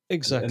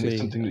exactly. And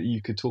it's something that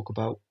you could talk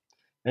about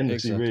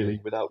endlessly, really,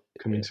 without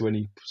coming to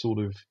any sort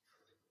of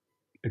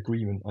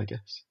agreement, I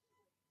guess.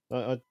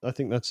 I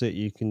think that's it.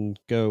 You can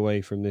go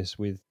away from this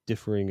with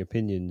differing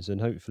opinions, and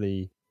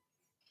hopefully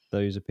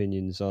those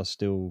opinions are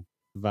still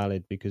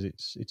valid because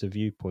it's a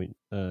viewpoint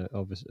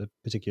of a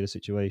particular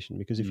situation.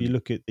 Because if you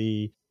look at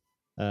the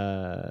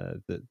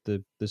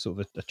sort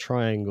of a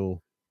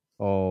triangle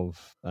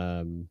of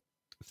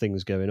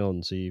things going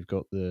on, so you've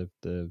got the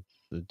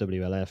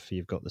WLF,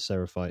 you've got the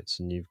Seraphites,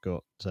 and you've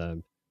got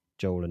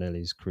Joel and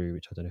Ellie's crew,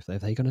 which I don't know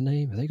if they got a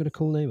name. Have they got a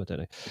cool name? I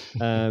don't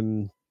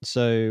know.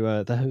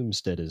 So the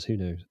Homesteaders, who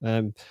knows?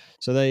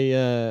 So they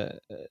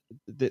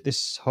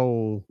this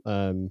whole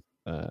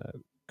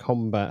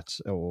combat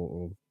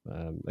or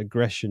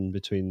aggression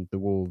between the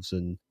wolves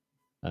and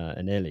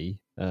Ellie,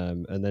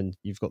 and then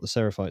you've got the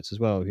Seraphites as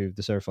well. The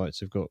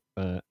Seraphites have got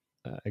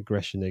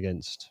aggression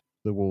against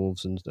the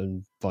wolves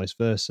and vice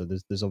versa.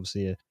 There's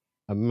obviously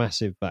a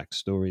massive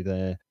backstory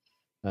there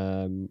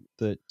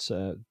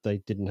that they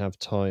didn't have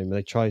time.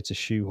 They tried to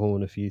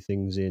shoehorn a few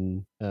things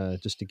in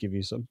just to give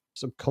you some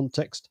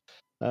context,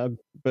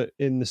 but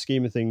in the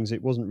scheme of things,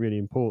 it wasn't really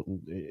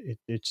important.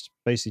 It's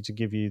basically to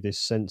give you this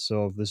sense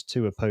of there's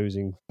two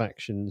opposing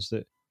factions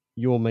that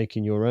you're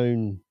making your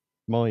own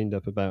mind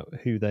up about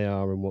who they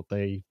are and what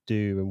they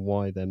do and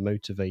why they're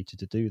motivated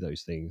to do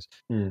those things.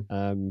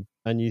 And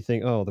you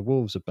think, oh, the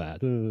wolves are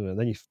bad, and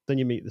then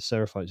you meet the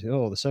Seraphites.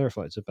 Oh, the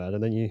Seraphites are bad,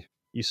 and then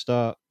you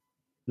start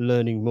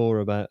learning more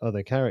about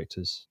other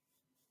characters.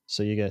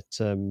 So you get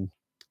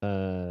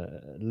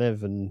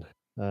Lev and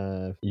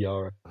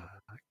Yara,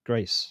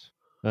 Grace.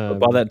 But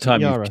by that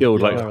time, Yara, you've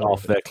killed like Yara.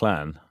 half their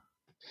clan.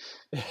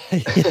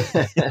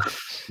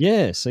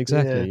 Yes,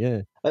 exactly.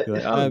 Yeah.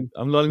 Like,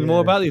 I'm learning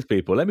more about these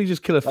people. Let me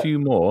just kill a few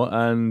more,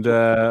 and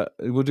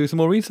we'll do some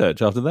more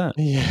research after that.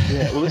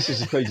 Yeah. Well, this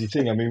is a crazy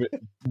thing. I mean,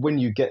 when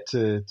you get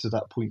to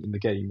that point in the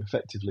game,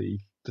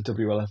 effectively, the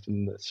WLF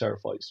and the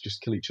Seraphites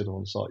just kill each other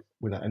on sight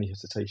without any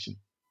hesitation.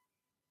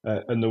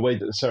 And the way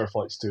that the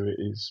Seraphites do it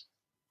is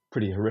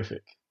pretty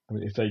horrific. I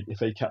mean, if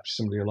they capture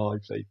somebody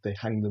alive, they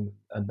hang them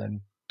and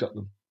then gut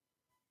them.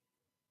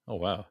 Oh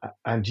wow!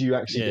 And you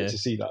actually get to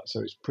see that,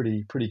 so it's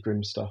pretty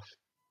grim stuff.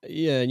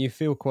 Yeah, and you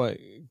feel quite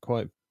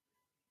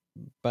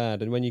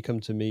bad. And when you come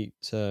to meet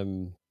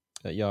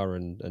Yara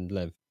and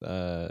Lev,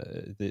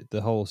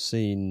 the whole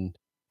scene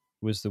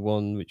was the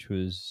one which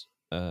was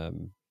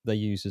they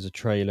used as a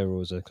trailer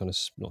or as a kind of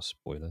not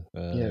spoiler.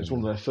 It was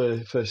one of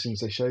their first things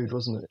they showed,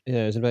 wasn't it?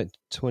 Yeah, it was about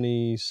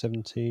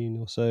 2017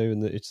 or so,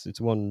 and it's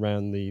one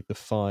around the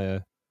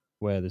fire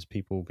where there's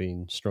people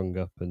being strung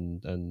up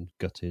and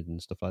gutted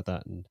and stuff like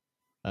that, and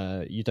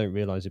you don't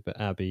realise it, but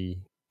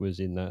Abby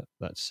was in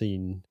that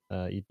scene.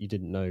 You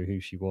didn't know who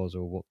she was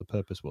or what the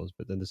purpose was,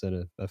 but then there's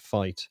a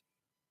fight,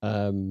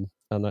 and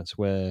that's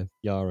where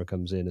Yara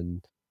comes in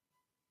and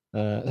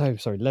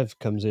Lev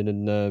comes in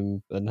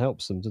and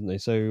helps them, doesn't they?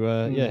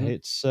 So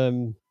it's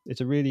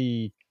a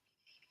really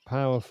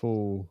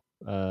powerful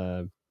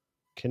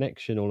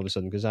connection all of a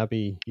sudden, because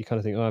Abby, you kind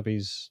of think, oh,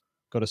 Abby's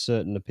got a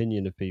certain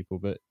opinion of people,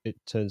 but it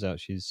turns out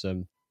she's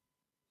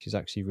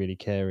actually really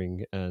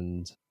caring,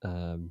 and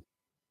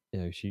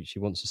she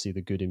wants to see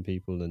the good in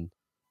people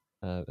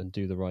and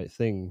do the right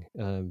thing.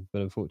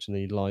 But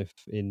unfortunately, life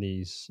in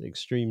these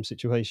extreme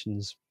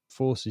situations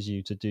forces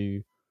you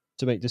to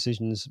make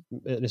decisions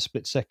in a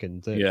split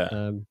second that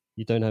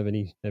you don't have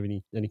any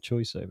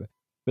choice over.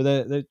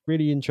 But they're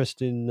really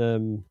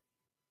interesting,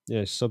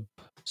 sub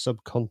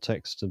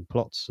context and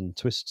plots and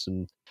twists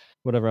and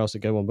whatever else that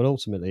go on. But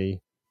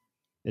ultimately,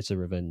 it's a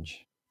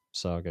revenge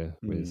saga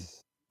with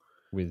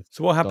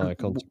so what happens? dire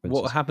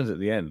consequences. What happens at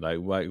the end?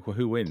 Like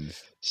who wins?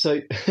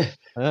 So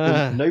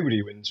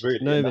nobody wins really.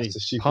 Nobody. That's the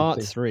stupid Part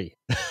thing. 3.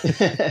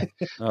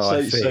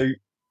 So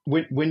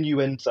when you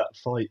end that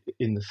fight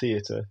in the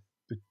theatre,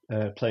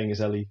 playing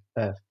as Abby,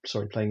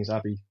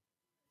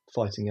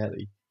 fighting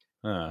Ellie,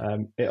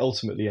 it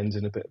ultimately ends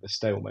in a bit of a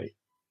stalemate.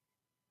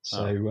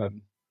 So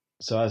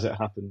so as it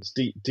happens,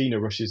 Dina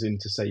rushes in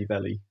to save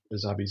Ellie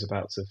as Abby's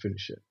about to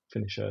finish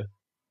her.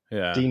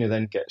 Yeah. Dina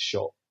then gets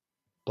shot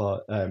by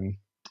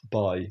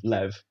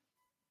Lev,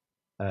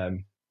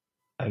 and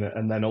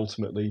then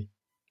ultimately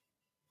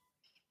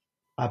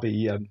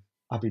Abby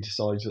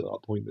decides at that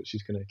point that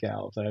she's going to get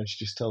out of there, and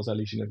she just tells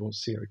Ellie she never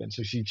wants to see her again.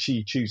 So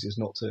she chooses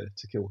not to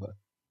kill her.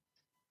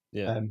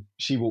 Yeah.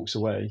 She walks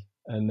away,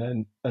 and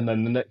then the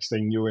next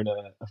thing, you're in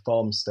a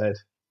farmstead,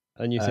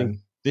 and you think,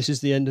 this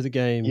is the end of the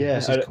game. Yeah,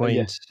 this is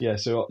quaint. Yeah.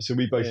 So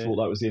we both thought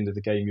that was the end of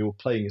the game. You're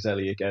playing as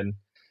Ellie again.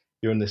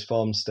 You're in this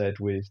farmstead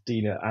with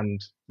Dina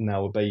and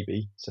now a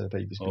baby. So the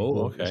baby's been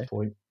born at this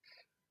point.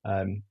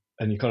 And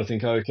you kind of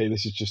think, oh, okay,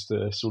 this is just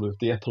the sort of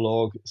the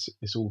epilogue.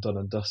 It's all done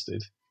and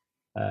dusted.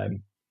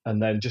 And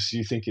then just as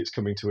you think it's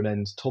coming to an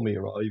end, Tommy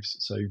arrives.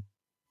 So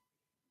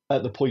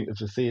at the point of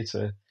the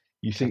theatre,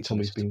 you think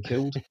Tommy's been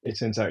killed. It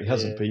turns out he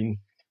hasn't been,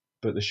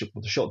 but the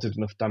shot did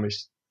enough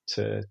damage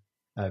to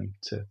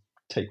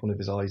take one of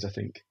his eyes, I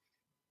think,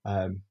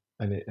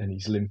 and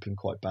he's limping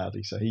quite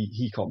badly, so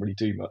he can't really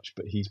do much,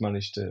 but he's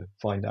managed to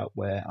find out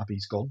where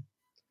Abby's gone.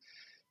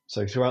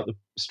 So throughout the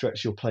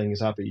stretch you're playing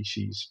as Abby,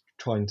 she's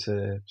trying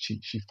to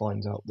she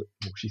finds out that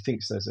she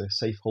thinks there's a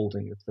safe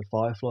holding of the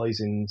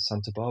Fireflies in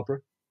Santa Barbara.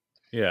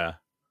 Yeah.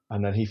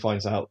 And then he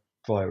finds out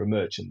via a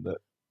merchant that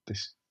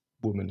this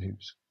woman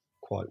who's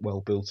quite well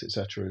built,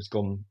 etc.,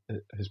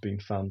 has been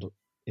found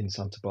in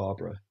Santa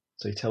Barbara.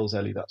 So he tells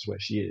Ellie that's where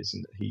she is,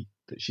 and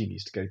that she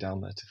needs to go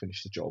down there to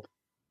finish the job.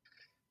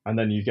 And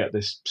then you get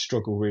this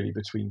struggle really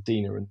between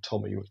Dina and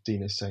Tommy, with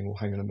Dina saying, well,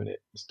 hang on a minute,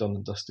 it's done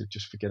and dusted,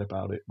 just forget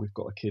about it. We've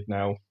got a kid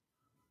now.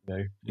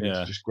 You need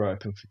to just grow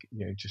up and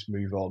just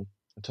move on.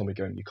 And Tommy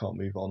going, you can't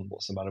move on.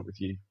 What's the matter with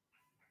you?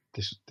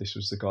 This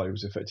was the guy who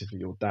was effectively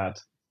your dad.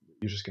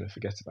 You're just going to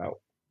forget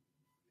about.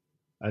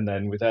 And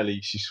then with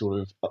Ellie, she sort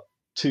of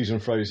toos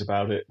and fro's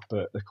about it,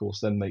 but of course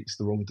then makes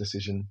the wrong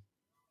decision.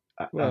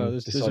 Well,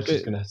 decides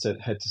she's going to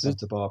head to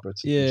Santa Barbara.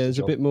 There's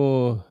a bit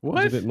more.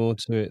 There's a bit more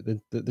to it.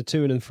 The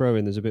to and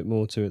fro-ing, there's a bit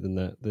more to it than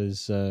that.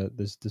 There's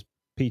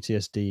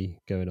PTSD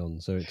going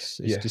on, so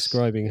it's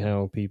describing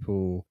how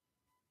people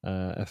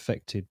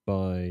affected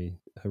by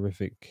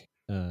horrific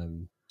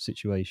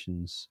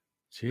situations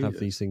have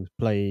these things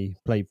play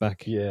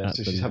back at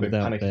so them she's having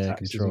without panic their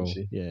attacks, control.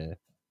 isn't she? Yeah.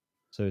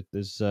 So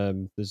there's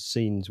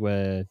scenes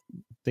where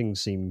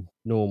things seem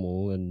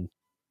normal and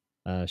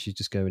she's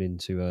just going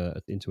into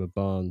a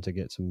barn to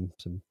get some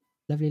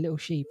lovely little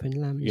sheep and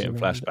lambs. Getting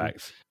around.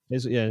 flashbacks.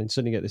 And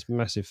suddenly get this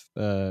massive,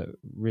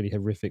 really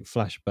horrific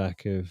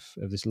flashback of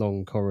this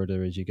long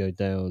corridor as you go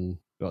down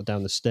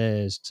the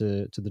stairs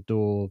to the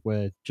door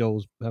where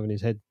Joel's having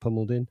his head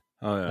pummeled in.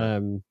 Oh yeah.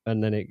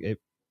 And then it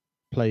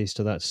plays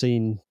to that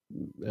scene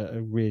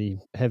really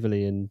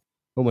heavily and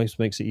almost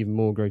makes it even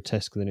more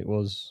grotesque than it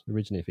was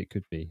originally, if it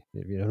could be.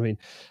 If you know what I mean?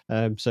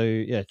 So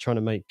yeah, trying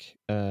to make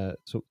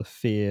sort of the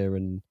fear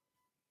and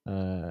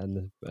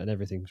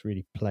everything's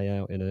really play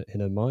out in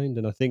her mind,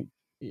 and I think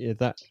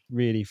that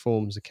really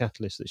forms a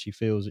catalyst that she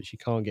feels that she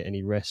can't get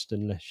any rest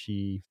unless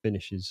she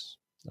finishes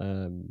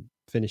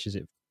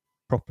it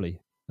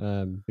properly,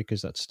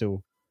 because that's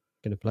still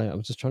going to play out.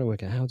 I'm just trying to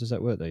work out how does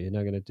that work though. You're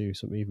now going to do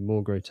something even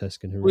more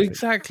grotesque and horrific. Well,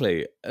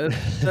 exactly.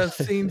 That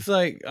seems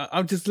like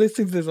I'm just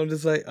listening to this. I'm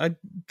just like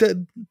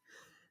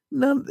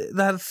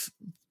that's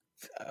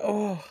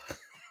oh.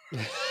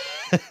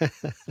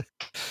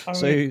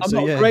 I'm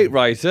not a great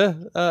writer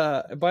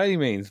by any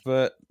means,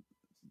 but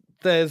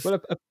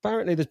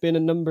apparently there's been a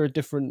number of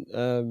different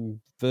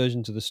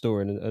versions of the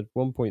story, and at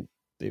one point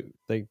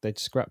they'd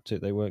scrapped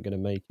it. They weren't going to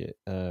make it.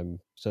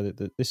 So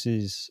that this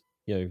is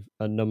a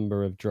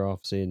number of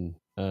drafts in,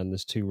 and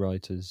there's two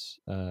writers.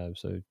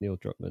 So Neil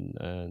Druckmann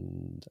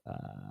and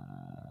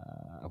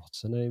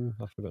what's her name?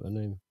 I forgot her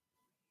name.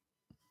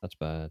 That's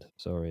bad.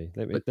 Sorry.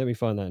 Let me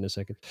find that in a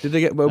second. Did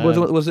they get?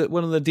 Was it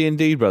one of the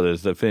D&D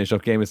brothers that finished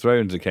off Game of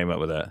Thrones that came up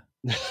with that?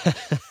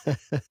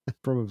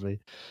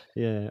 Probably.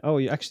 Yeah. Oh,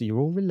 you're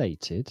all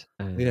related.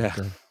 Yeah.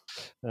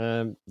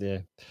 Yeah.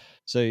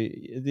 So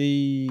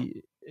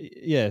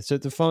So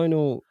the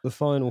final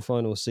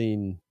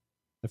scene,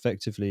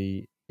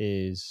 effectively,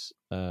 is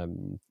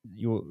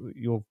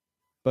you're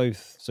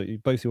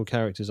both your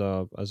characters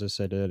are, as I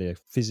said earlier,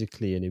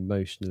 physically and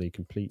emotionally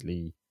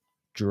completely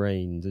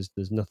drained.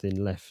 There's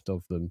nothing left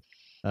of them,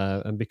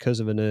 and because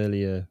of an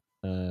earlier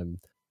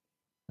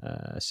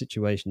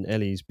situation,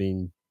 Ellie's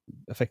been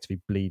effectively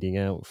bleeding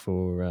out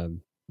for a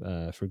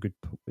good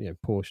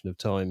portion of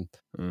time,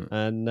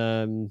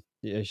 and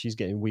she's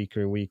getting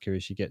weaker and weaker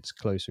as she gets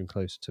closer and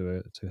closer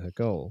to her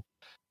goal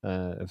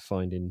of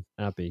finding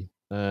Abby.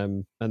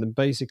 And then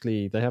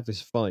basically they have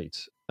this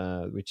fight,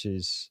 which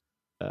is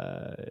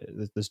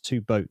there's two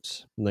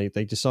boats, and they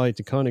decide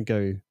to kind of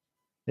go.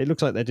 It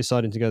looks like they're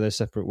deciding to go their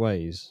separate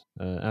ways.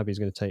 Abby's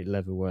going to take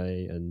Lev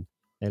away, and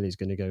Ellie's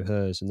going to go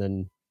hers. And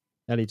then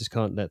Ellie just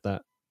can't let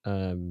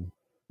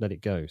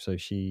it go. So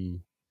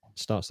she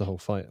starts the whole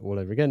fight all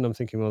over again. And I'm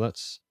thinking, well,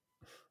 that's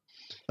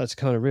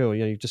kind of real.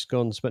 You've just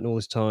spent all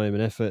this time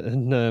and effort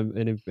and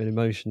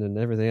emotion and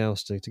everything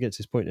else to get to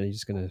this point, and you're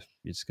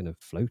just gonna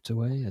float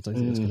away. I don't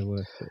think that's going to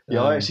work. But,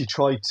 I actually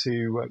tried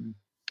to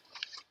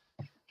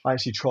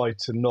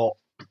not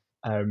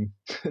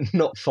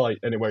not fight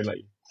anyway. Like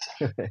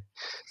the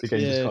game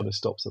just kind of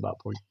stops at that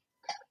point.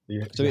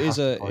 So it is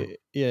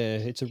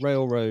it's a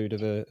railroad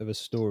of a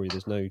story.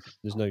 There's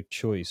no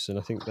choice, and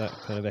I think that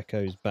kind of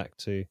echoes back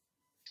to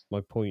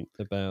my point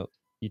about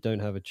you don't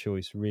have a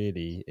choice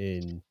really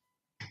in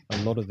a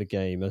lot of the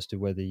game as to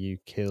whether you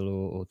kill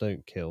or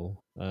don't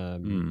kill,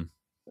 and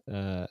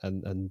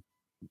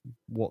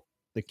what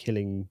the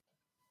killing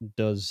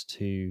does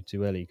to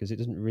Ellie, because it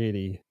doesn't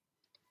really.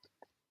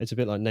 It's a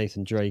bit like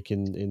Nathan Drake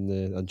in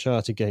the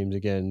Uncharted games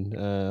again.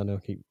 I know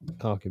I keep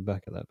harking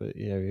back at that, but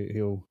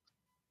he'll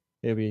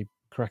be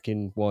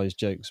cracking wise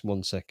jokes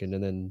 1 second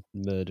and then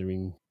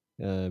murdering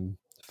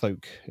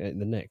folk in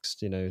the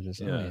next.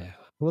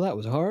 Well, that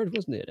was hard,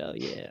 wasn't it? Oh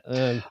yeah.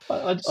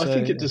 I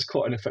think it does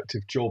quite an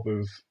effective job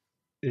of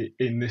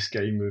in this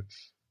game of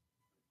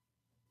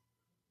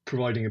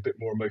providing a bit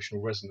more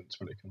emotional resonance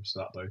when it comes to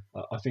that, though.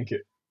 I think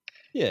it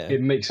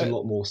makes a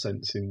lot more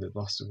sense in the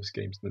Last of Us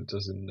games than it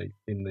does in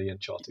the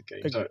Uncharted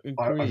games. I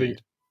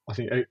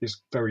think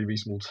it's very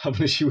reasonable to have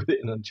an issue with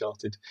it in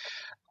Uncharted.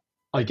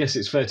 I guess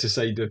it's fair to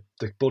say the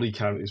body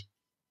count is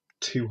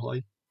too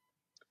high.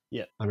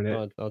 Yeah, I mean,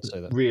 I'd say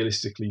that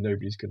realistically,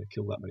 nobody's going to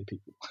kill that many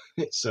people.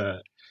 It's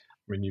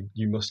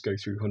you must go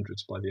through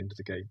hundreds by the end of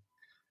the game.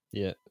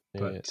 Yeah,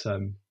 but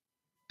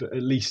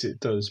at least it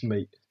does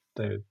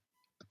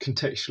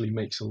contextually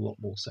makes a lot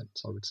more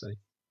sense, I would say.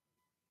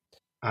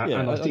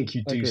 And I think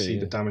you do see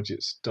the damage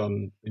it's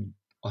done.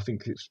 I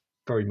think it's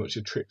very much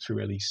a trip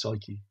through Ellie's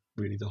psyche,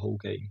 really, the whole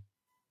game.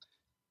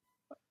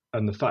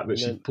 And the fact that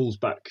she pulls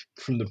back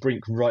from the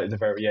brink right at the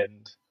very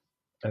end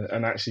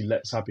and actually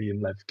lets Abby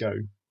and Lev go.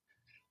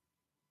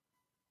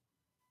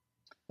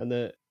 And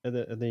the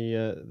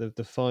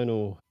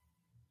final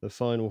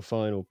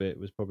bit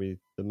was probably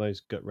the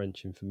most gut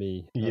wrenching for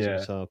me as a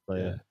guitar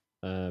player.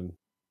 Yeah.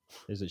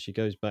 Is that she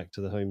goes back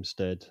to the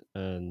homestead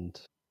and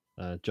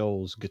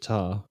Joel's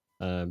guitar.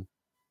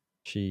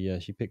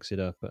 She picks it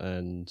up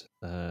and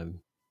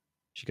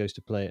she goes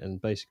to play it,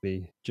 and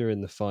basically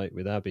during the fight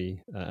with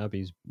Abby,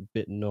 Abby's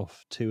bitten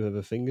off two of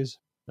her fingers,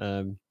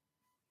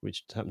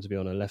 which happen to be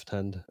on her left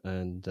hand,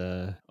 and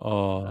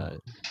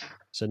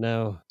so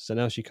now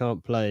she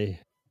can't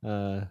play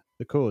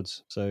the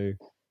chords. So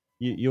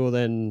you're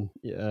then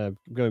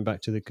going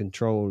back to the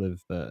control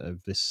of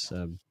this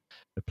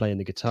of playing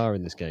the guitar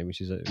in this game,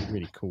 which is a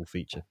really cool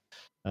feature.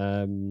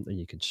 And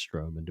you can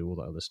strum and do all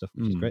that other stuff,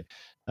 which is great.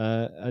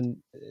 And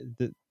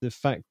the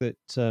fact that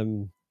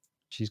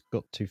she's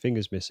got 2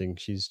 fingers missing,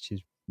 she's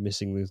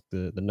missing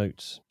the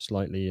notes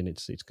slightly, and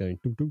it's going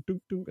dunk, dunk,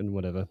 dunk, dunk, and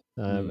whatever,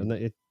 and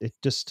it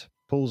just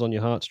pulls on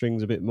your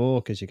heartstrings a bit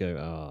more, because you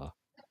go,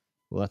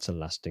 well, that's a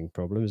lasting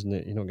problem, isn't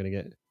it? You're not going to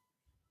get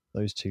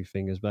those 2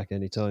 fingers back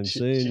anytime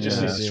soon. She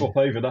just needs to swap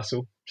over. That's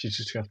all. She's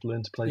just going to have to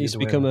learn to play. Needs to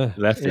become a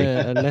lefty.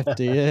 Yeah, a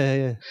lefty.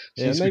 Yeah.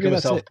 She's maybe become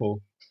that's a southpaw.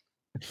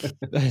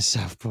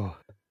 Southpaw.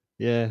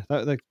 Yeah,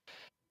 what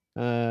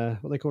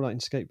they call that in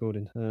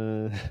skateboarding?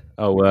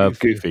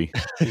 Goofy.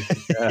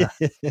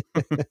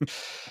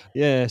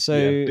 Yeah.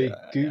 So big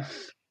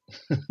goof.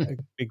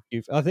 Big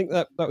goof. I think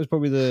that was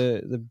probably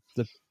the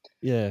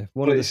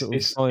one of the sort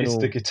of final. It's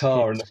the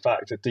guitar and the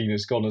fact that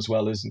Dina's gone as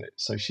well, isn't it?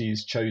 So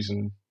she's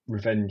chosen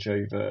revenge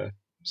over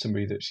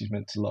somebody that she's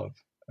meant to love.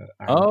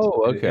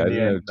 Okay. In I the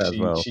know end, that as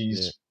well.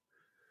 She's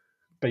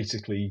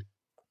basically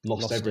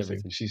lost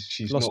everything.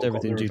 She's lost not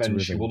everything got the due to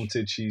revenge she revenge.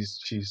 wanted.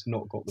 She's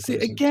not got the. See,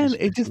 person again,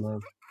 it just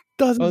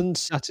doesn't.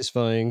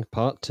 Unsatisfying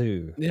part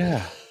 2.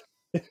 Yeah.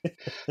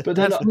 But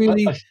then That's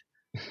really. I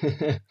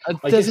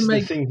guess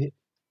the thing.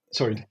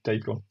 Sorry,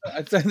 Dave, go on.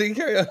 I think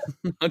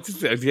I'm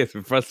just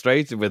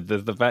frustrated with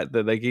the fact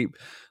that they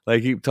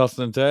keep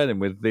tossing and turning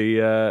with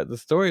the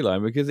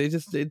storyline, because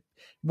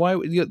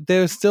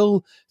there are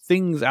still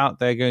things out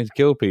there going to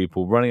kill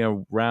people,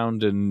 running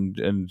around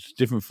and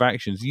different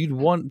factions. You'd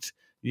want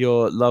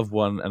your loved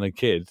one and a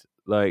kid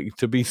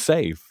to be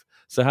safe.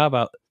 So how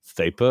about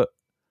stay put?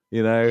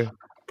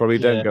 Probably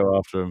don't go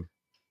after them.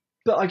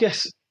 But I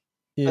guess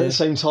at the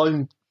same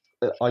time,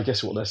 I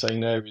guess what they're saying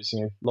there is,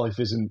 life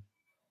isn't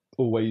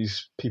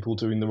always people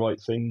doing the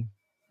right thing.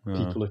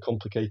 People are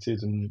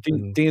complicated, and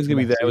Dean's going to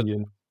be there with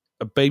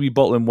a baby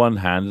bottle in one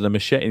hand and a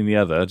machete in the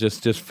other,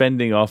 just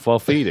fending off while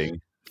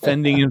feeding,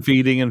 fending and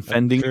feeding and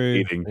fending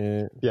and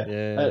feeding.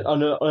 Yeah.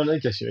 And I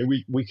guess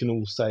we can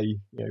all say,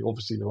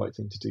 obviously the right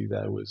thing to do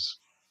there was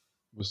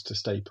to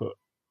stay put.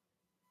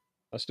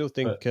 I still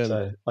think I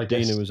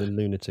guess Dina was a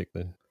lunatic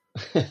though.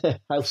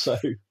 How so?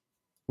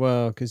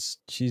 Well, because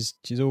she's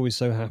always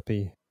so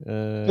happy.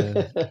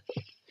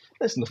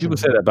 People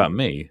say that about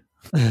me.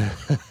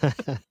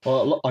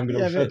 Well, I'm going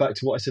to refer back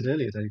to what I said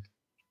earlier, Dave.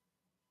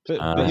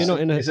 But you're not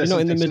in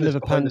the middle of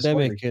a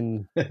pandemic,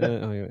 and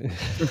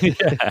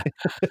yeah,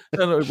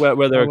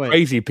 where there are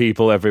crazy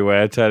people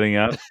everywhere turning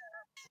up.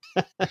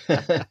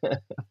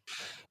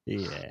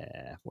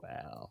 Yeah,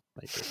 well,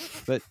 maybe.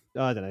 But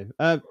I don't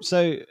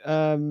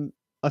know.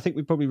 I think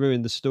we probably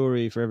ruined the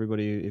story for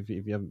everybody if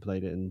you haven't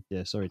played it. And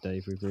yeah, sorry,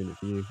 Dave, we've ruined it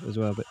for you as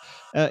well. But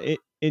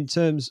in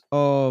terms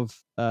of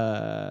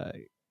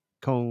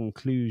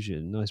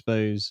conclusion, I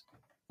suppose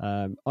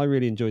I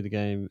really enjoyed the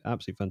game.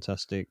 Absolutely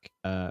fantastic.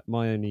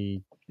 My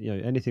only,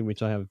 anything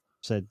which I have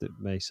said that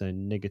may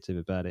sound negative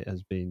about it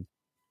has been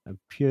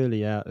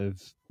purely out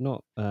of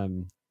not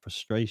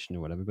frustration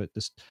or whatever, but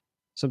just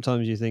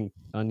sometimes you think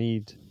I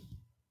need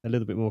a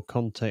little bit more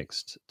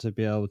context to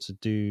be able to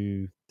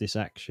do this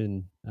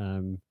action.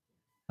 And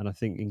I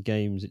think in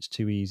games it's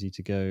too easy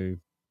to go,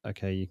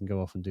 okay, you can go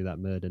off and do that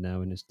murder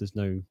now, and there's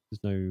no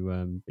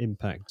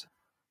impact.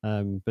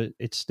 But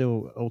it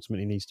still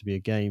ultimately needs to be a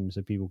game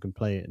so people can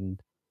play it and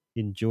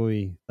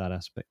enjoy that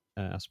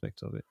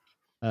aspect of it.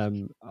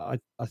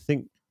 I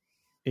think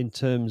in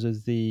terms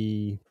of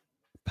the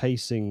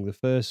pacing,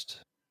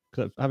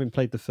 having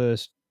played the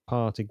first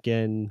part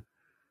again,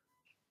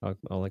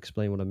 I'll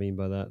explain what I mean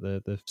by that.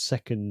 The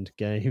second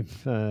game,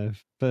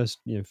 first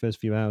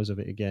few hours of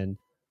it again,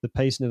 the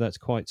pacing of that's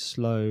quite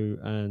slow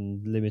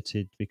and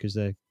limited because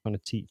they're kind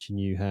of teaching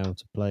you how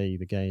to play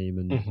the game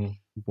and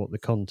what the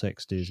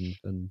context is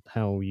and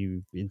how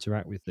you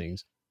interact with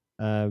things.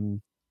 But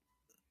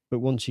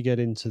once you get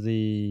into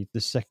the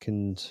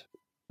second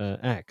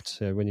act,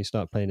 when you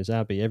start playing as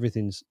Abby,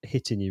 everything's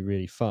hitting you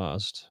really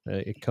fast.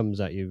 It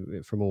comes at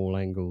you from all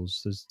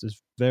angles.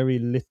 There's very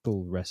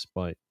little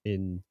respite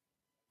in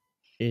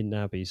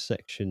Abby's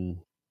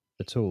section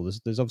at all.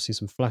 There's obviously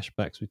some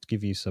flashbacks which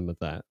give you some of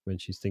that when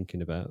she's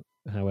thinking about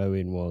how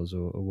Owen was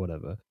or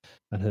whatever,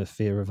 and her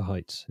fear of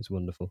heights is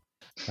wonderful.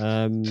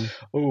 That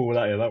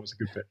was a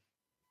good bit.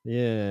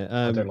 Yeah,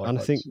 I don't like and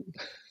heights.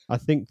 I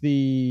think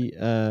the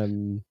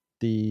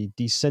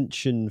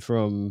descension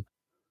from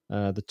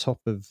the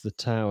top of the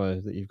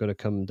tower that you've got to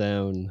come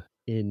down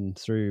in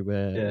through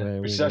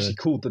where which is actually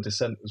called the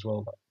Descent as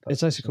well.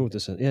 It's actually called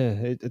Descent.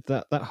 Yeah,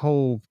 that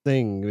whole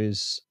thing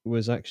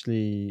was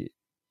actually,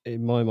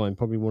 in my mind,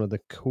 probably one of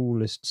the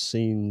coolest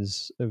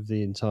scenes of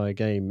the entire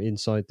game.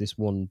 Inside this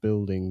one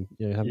building,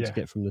 having to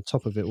get from the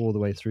top of it all the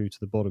way through to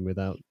the bottom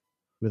without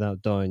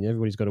dying.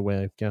 Everybody's got to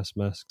wear gas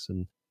masks,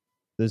 and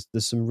there's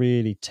some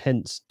really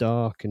tense,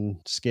 dark, and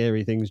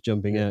scary things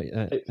jumping out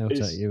at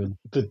you. And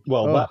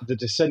the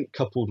Descent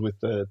coupled with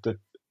the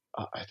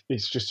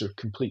it's just a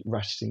complete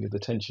ratcheting of the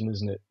tension,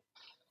 isn't it?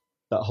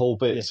 That whole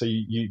bit. Yeah. So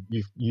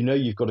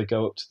you've got to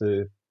go up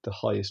to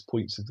highest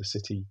points of the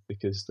city,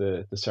 because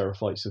the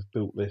Seraphites have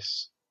built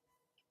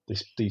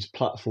these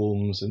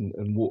platforms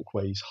and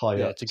walkways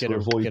high up to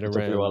avoid the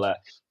WLF.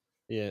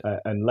 Yeah,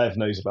 and Lev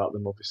knows about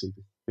them, obviously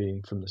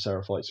being from the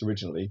Seraphites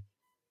originally.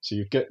 So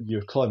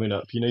you're climbing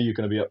up. You know you're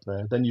going to be up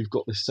there. Then you've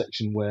got this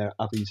section where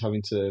Abby's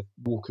having to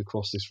walk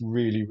across this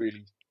really,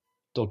 really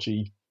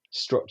dodgy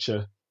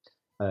structure,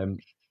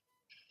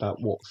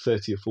 about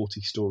 30 or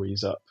 40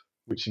 stories up,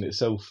 which in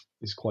itself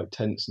is quite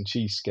tense, and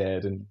she's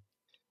scared. And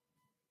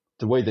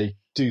the way they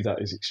do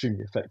that is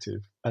extremely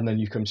effective. And then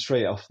you come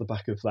straight off the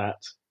back of that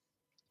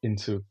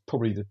into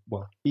probably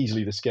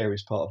easily the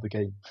scariest part of the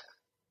game.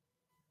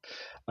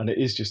 And it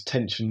is just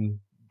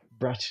tension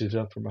ratcheted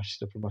up,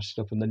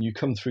 and then you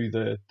come through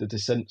the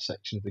descent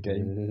section of the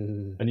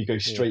game, and you go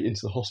straight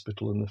into the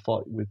hospital and the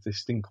fight with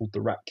this thing called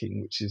the Rat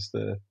King, which is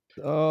the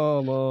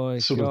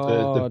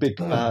the big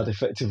bad,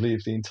 effectively,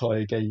 of the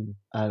entire game,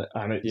 and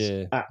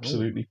it's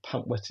absolutely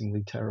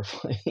pant-wettingly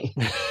terrifying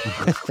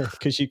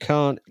because you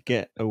can't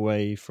get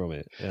away from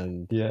it,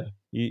 and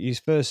you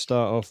first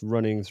start off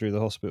running through the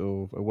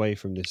hospital away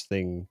from this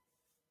thing,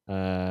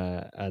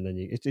 and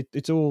then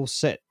it's all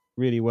set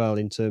really well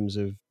in terms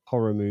of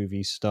horror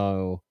movie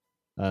style,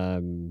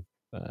 like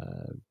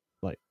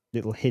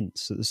little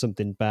hints that there's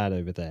something bad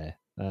over there.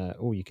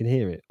 You can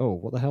hear it. Oh,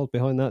 what the hell's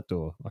behind that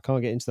door? I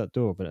can't get into that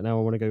door, but now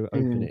I want to go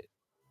open it.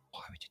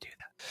 Why would you do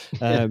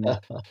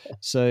that?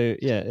 So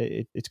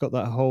it's got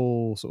that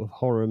whole sort of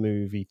horror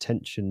movie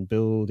tension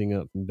building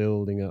up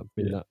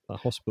in that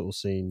hospital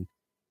scene,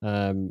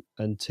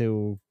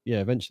 until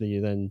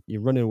eventually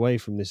you're running away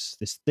from this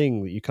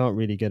thing that you can't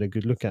really get a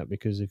good look at,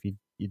 because if you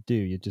do,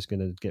 you're just going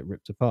to get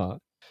ripped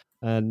apart.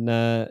 And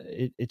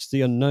it's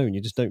the unknown.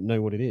 You just don't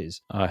know what it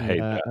is. I hate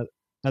that.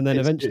 And then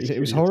eventually, it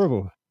was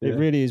horrible. It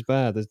really is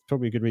bad. There's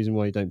probably a good reason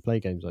why you don't play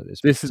games like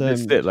this. This is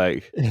it.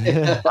 Like,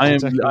 I'm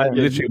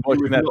literally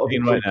watching that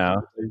scene right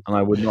now, and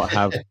I would not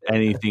have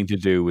anything to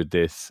do with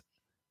this.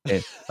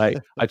 Like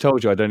I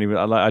told you, I don't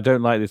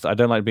like this. I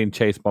don't like being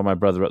chased by my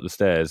brother up the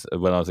stairs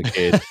when I was a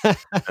kid, and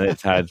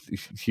it's had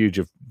huge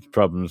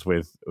problems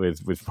with my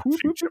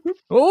future.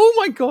 Oh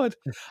my god!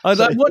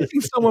 I'm watching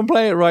someone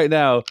play it right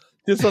now.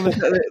 Just on I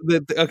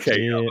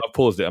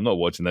paused it. I'm not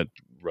watching that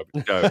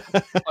rubbish. Go.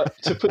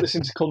 To put this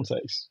into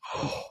context,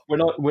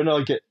 when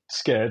I get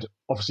scared,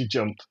 obviously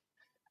jump.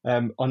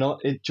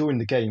 During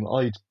the game,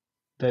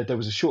 there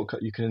was a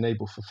shortcut you can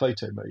enable for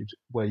photo mode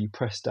where you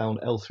press down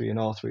L3 and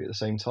R3 at the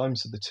same time,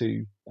 so the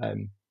two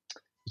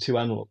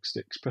analog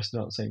sticks pressed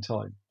down at the same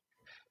time.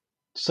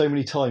 So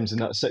many times in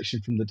that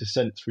section from the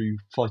descent through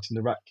fighting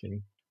the Rat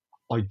King,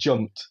 I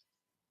jumped,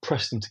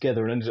 pressed them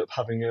together, and ended up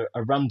having a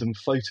random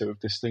photo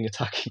of this thing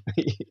attacking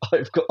me.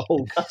 I've got a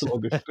whole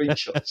catalogue of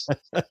screenshots.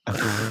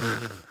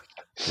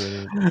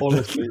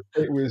 Honestly,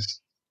 it was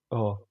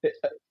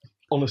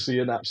honestly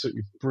an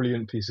absolutely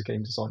brilliant piece of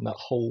game design. That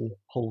whole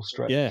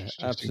stretch,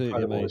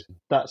 absolutely amazing.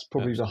 That's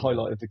probably the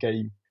highlight of the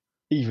game,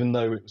 even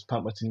though it was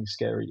pant-wettingly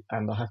scary.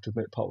 And I have to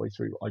admit, partway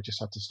through, I just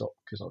had to stop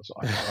because I was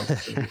like,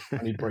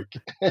 I need a break.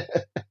 And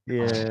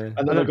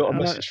then I got a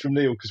message from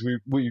Neil, because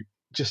we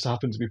just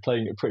happened to be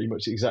playing at pretty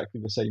much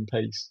exactly the same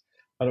pace.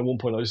 And at one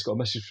point, I just got a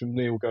message from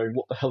Neil going,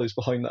 "What the hell is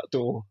behind that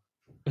door?"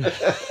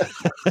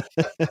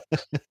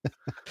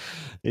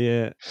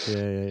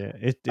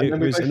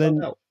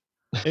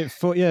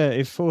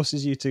 It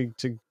forces you to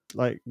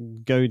like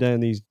go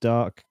down these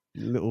dark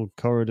little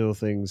corridor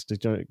things to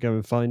go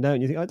and find out.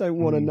 And you think, I don't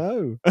want to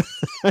know.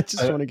 I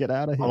just want to get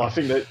out of here. And I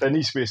think that there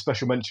needs to be a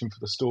special mention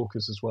for the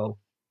stalkers as well.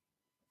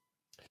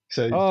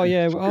 So,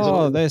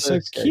 they're so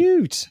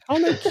cute.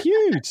 Aren't they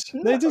cute?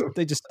 They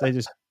just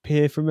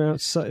peer from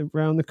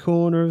around the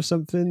corner of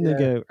something. They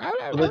go.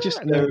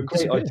 They're a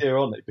great idea,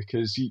 aren't they?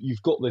 Because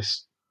you've got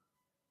this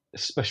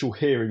special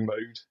hearing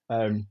mode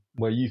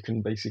where you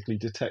can basically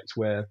detect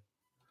where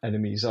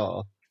enemies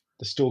are.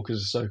 The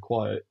stalkers are so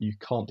quiet you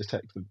can't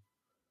detect them.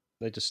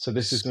 So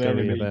this is an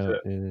enemy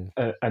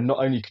that, and not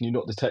only can you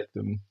not detect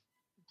them,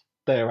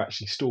 they are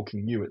actually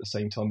stalking you at the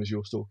same time as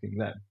you're stalking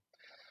them.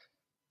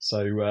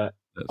 So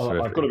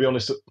I've got to be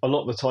honest, a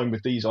lot of the time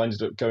with these I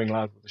ended up going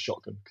loud with a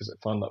shotgun because I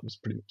found that was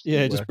pretty much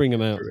just bring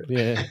them out.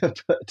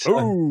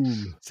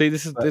 See,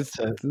 this is why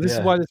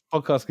this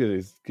podcast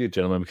is good,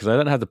 gentlemen, because I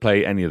don't have to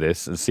play any of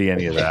this and see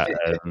any of that,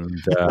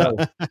 and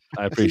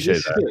I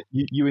appreciate that.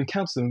 You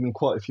encounter them on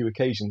quite a few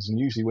occasions, and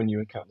usually when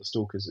you encounter the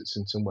stalkers, it's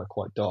in somewhere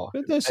quite dark.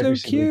 But they're so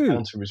cute. Every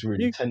encounter is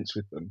really tense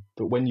with them,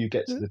 but when you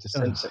get to the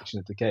descent section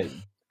of the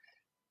game,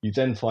 you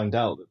then find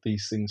out that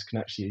these things can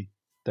actually,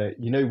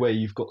 where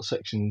you've got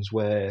sections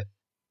where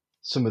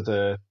some of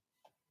the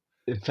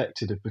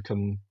infected have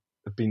been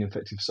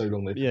infected for so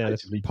long they've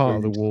effectively part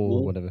of the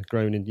wall, whatever,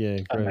 grown in,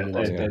 and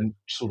they're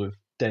sort of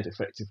dead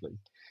effectively.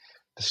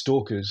 The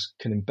stalkers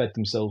can embed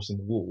themselves in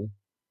the wall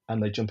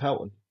and they jump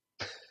out on you.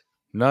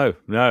 No,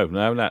 not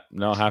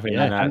having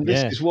that. And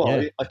this is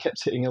why I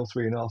kept hitting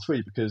L3 and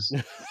R3, because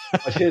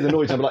I'd hear the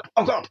noise and I'd be like,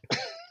 oh god.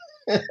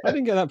 I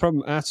didn't get that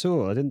problem at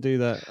all. I didn't do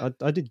that.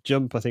 I did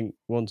jump, I think,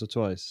 once or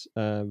twice.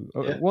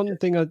 One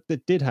thing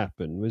that did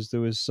happen was there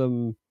was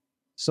some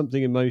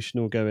something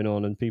emotional going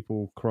on and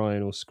people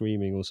crying or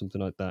screaming or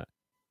something like that.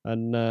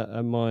 And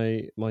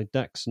my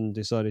Dachshund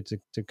decided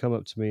to come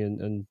up to me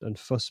and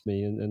fuss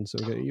me and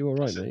sort of go, "Are you all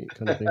right, mate?"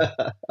 kind of thing.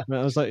 And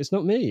I was like, "It's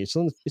not me. It's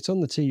on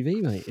the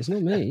TV, mate. It's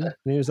not me." And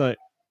he was like,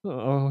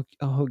 "Oh,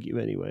 I'll hug you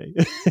anyway."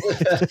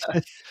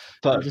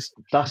 But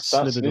that's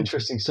an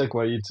interesting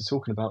segue into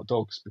talking about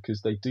dogs,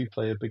 because they do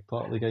play a big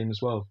part of the game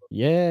as well.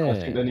 Yeah, I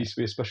think there needs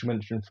to be a special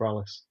mention for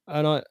Alice.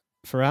 And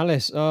for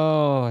Alice,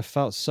 I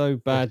felt so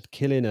bad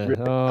killing her.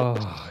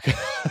 Oh,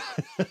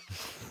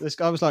 this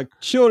guy was like,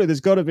 surely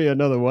there's got to be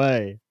another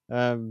way.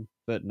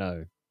 But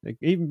no.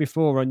 Even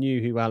before I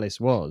knew who Alice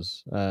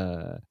was,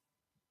 I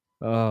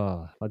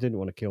didn't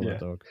want to kill that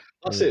dog.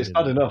 That's it. It's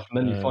bad enough, and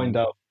then you find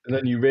out, and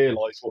then you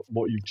realise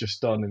what you've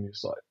just done, and you're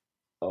just like,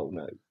 oh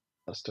no,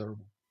 that's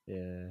terrible.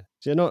 Yeah.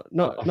 So not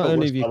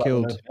only have you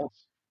killed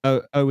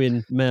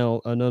Owen,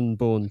 Mel, an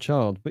unborn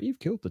child, but you've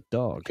killed the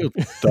dog. Killed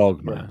the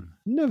dog, man.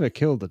 Never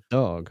killed the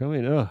dog. I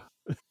mean,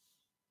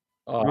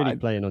 really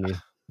playing on you.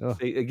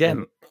 See,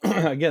 again,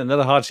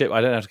 another hardship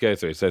I don't have to go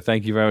through. So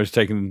thank you very much for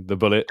taking the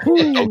bullet.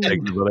 Taking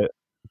the bullet.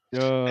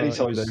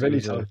 Anytime, Dave,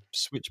 anytime.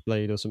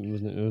 Switchblade or something,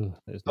 wasn't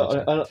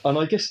it? And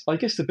I guess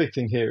the big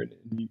thing here, and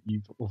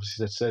you've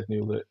obviously said,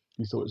 Neil, that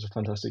you thought it was a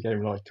fantastic game,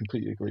 and I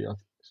completely agree.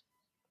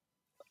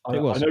 I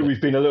know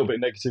we've been a little bit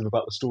negative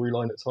about the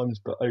storyline at times,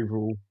 but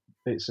overall,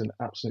 it's an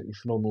absolutely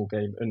phenomenal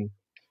game. And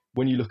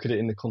when you look at it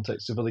in the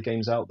context of other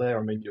games out there,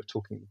 I mean, you're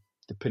talking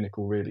the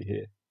pinnacle really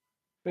here,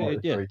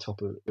 at the very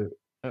top of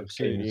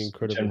absolutely games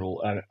incredible. in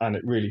general, and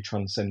it really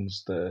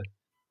transcends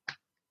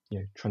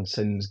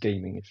transcends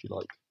gaming, if you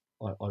like.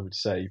 I would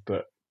say,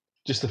 but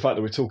just the fact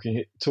that we're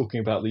talking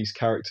about these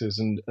characters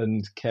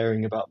and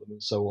caring about them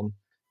and so on,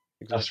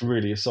 that's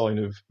really a sign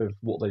of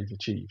what they've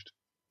achieved.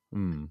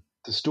 Mm.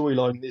 The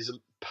storyline is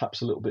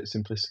perhaps a little bit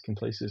simplistic in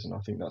places, and I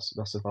think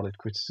that's a valid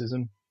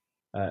criticism.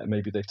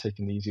 Maybe they've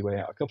taken the easy way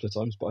out a couple of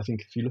times, but I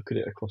think if you look at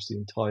it across the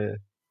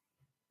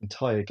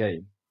entire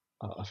game,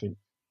 I think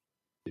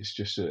it's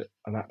just an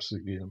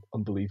absolutely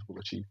unbelievable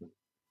achievement.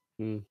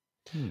 Mm.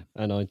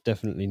 And I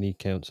definitely need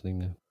counselling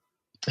now.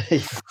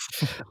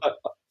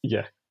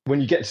 Yeah,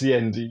 when you get to the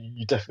end,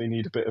 you definitely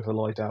need a bit of a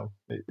lie down.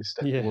 It's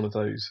definitely one of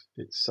those.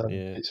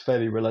 It's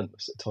fairly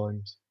relentless at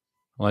times.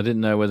 Well, I didn't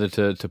know whether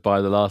to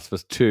buy The Last of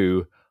Us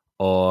 2,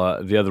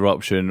 or the other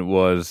option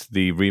was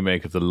the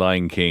remake of The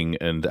Lion King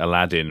and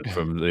Aladdin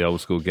from the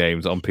old school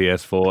games on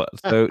PS4.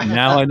 So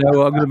now I know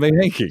what I'm going to be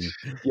making.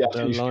 Yeah,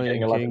 The Lion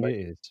King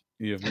it is.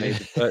 You've made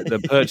the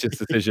purchase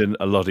decision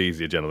a lot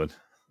easier, gentlemen.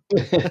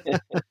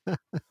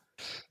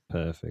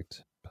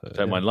 Perfect.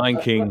 Don't mind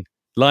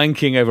Lion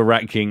King over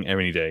Rat King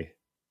any day.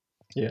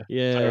 Yeah.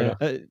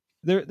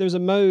 There's a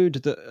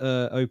mode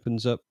that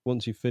opens up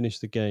once you finish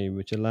the game,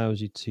 which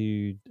allows you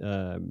to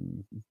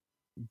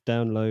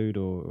download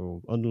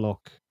or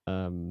unlock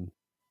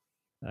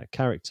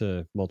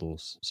character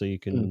models, so you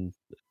can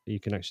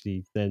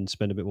actually then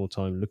spend a bit more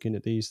time looking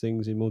at these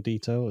things in more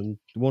detail. And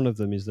one of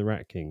them is the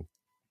Rat King,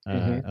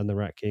 and the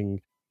Rat King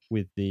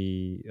with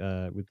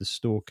the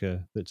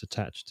stalker that's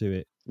attached to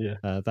it. It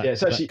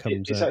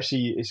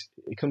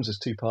comes as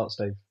 2 parts,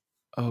 Dave.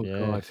 Oh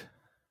God.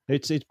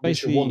 It's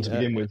basically one to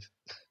begin with.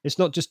 It's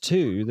not just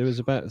 2. There was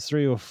about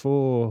 3 or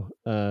 4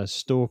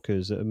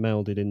 stalkers that are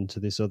melded into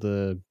this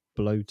other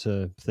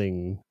bloater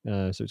thing.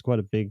 So it's quite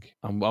a big.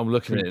 I'm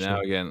looking at it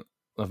now again.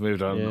 I've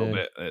moved on a little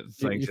bit.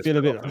 You feel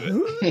a bit.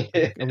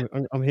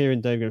 I'm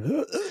hearing Dave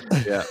going.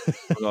 Yeah, I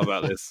forgot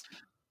about this.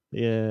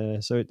 Yeah,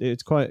 so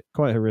it's quite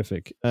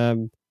horrific.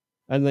 And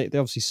they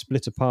obviously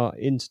split apart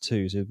into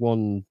 2. So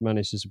one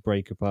manages to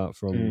break apart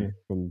from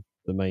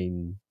the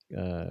main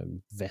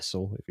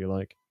vessel, if you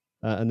like.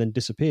 And then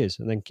disappears,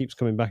 and then keeps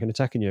coming back and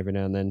attacking you every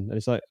now and then. And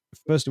it's like,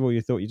 first of all,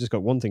 you thought you just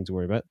got one thing to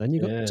worry about, then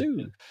you got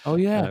 2. Oh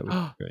yeah,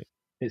 great.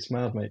 It's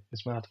mad, mate.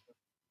 It's mad.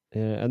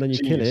 Yeah, and then you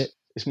kill it.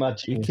 It's mad.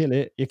 Genius. You kill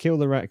it. You kill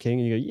the Rat King,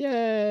 and you go,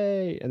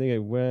 "Yay!" And they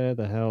go, "Where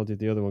the hell did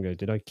the other one go?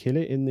 Did I kill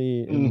it in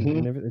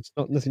everything? It's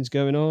not. Nothing's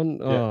going on."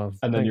 Yeah. Oh,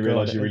 and then you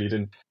realise you really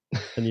didn't.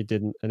 And you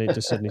didn't, and it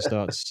just suddenly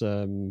starts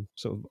sort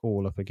of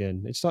all up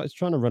again. It starts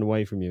trying to run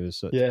away from you as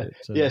such. Yeah.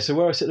 So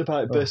where I said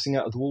about it bursting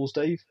out of the walls,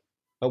 Dave.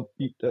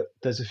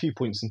 There's a few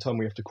points in time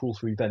where you have to crawl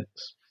through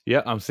vents.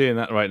 Yeah, I'm seeing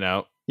that right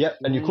now. Yeah,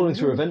 and you're crawling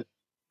through a vent,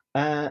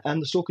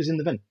 and the stalker's in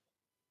the vent,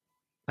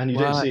 and you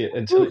don't see it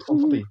until it's on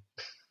floppy.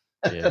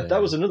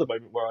 That was another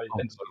moment where I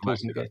ended up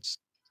pausing the game. It's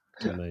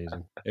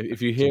amazing.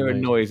 If you hear a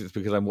noise, it's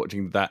because I'm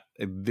watching that,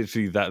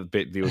 literally that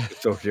bit you were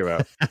talking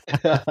about.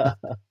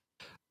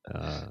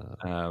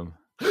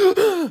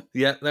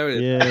 Yeah, there it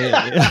is.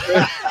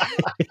 Yeah.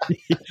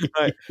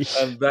 Right.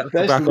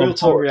 There's the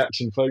real-time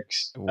reaction,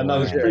 folks, and that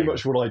was pretty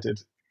much what I did.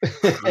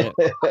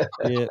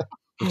 Yeah,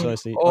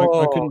 precisely.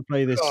 I couldn't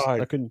play this. God.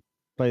 I couldn't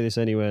play this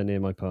anywhere near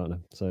my partner,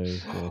 so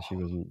she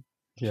wasn't.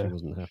 She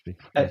wasn't happy.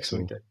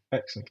 Excellent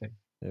game.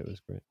 It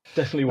was great.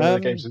 Definitely one of the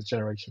games of the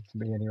generation for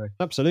me, anyway.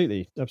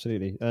 Absolutely,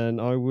 and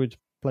I would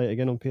play it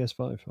again on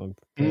PS5. I'm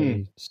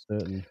pretty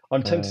certain.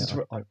 I'm tempted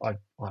to.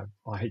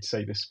 I hate to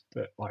say this,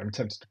 but I'm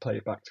tempted to play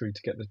it back through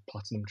to get the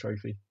platinum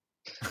trophy.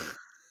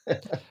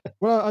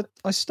 Well,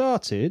 I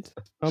started.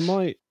 I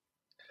might.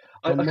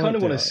 I kind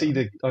of want to see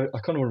I kind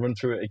of want to run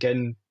through it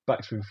again,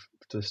 back through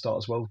to the start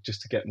as well,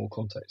 just to get more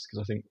context,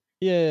 because I think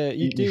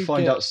you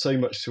find out so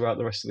much throughout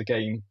the rest of the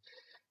game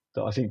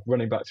that I think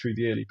running back through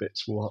the early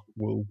bits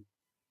will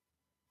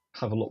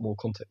have a lot more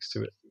context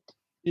to it.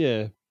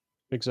 Yeah,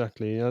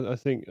 exactly. I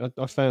think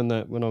I found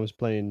that when I was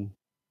playing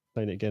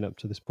it again up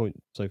to this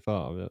point so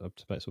far, up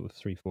to about sort of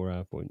 3-4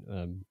 hour point.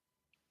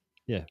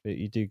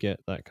 You do get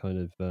that kind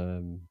of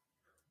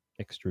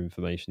extra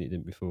information that you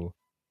didn't before.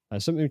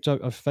 Something which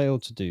I've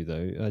failed to do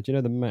though. Do you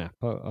know the map?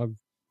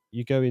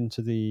 You go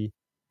into the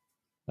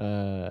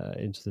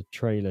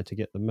trailer to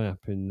get the map,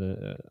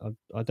 and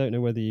I don't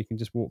know whether you can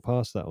just walk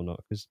past that or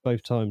not, because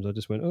both times I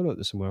just went, oh look,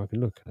 there's somewhere I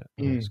can look at.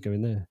 I'll just go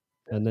in there,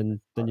 and then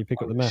you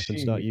pick up the map and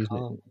start using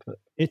it. But...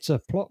 It's a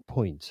plot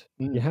point.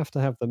 You have to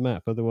have the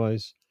map,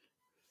 otherwise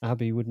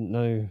Abby wouldn't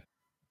know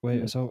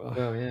where. So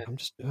I'm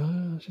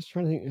just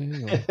trying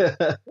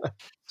to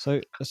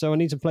think. So I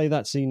need to play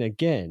that scene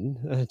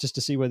again just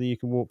to see whether you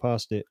can walk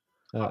past it,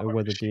 or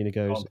whether Dina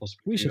goes,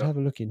 we should have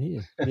a look in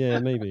here. Yeah,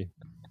 maybe.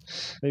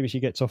 Maybe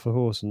she gets off a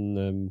horse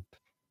and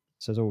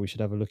says, "Oh, we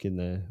should have a look in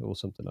there," or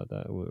something like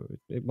that. Or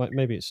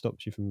maybe it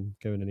stops you from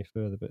going any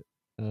further. But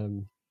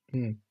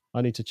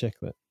I need to check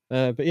that.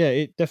 But yeah,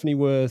 it's definitely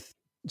worth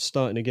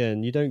starting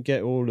again. You don't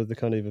get all of the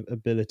kind of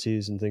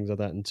abilities and things like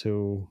that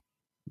until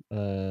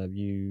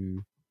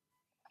you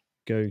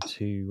go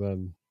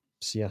to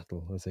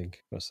Seattle. I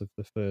think that's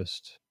the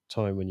first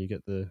time when you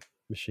get the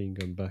machine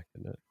gun back,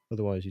 and that.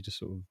 Otherwise you're just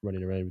sort of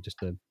running around with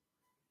just a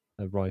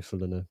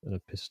rifle and a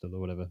pistol or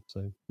whatever.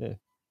 So yeah.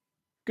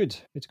 Good.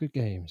 It's a good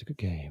game.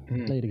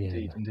 Play it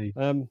again. Indeed.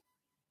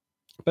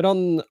 But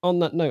on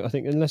that note, I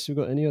think unless we've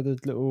got any other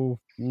little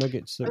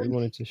nuggets that we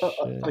wanted to share.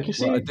 I guess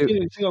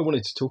the thing I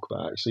wanted to talk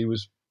about actually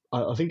was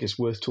I think it's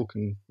worth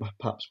talking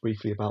perhaps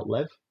briefly about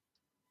Lev.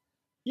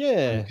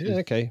 Yeah.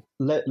 Okay.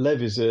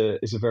 Lev is a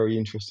very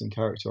interesting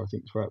character, I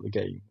think, throughout the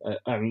game,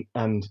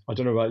 and I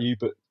don't know about you,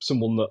 but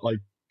someone that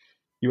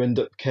you end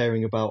up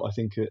caring about, I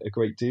think, a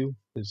great deal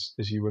as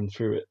you run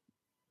through it.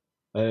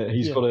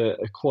 He's got a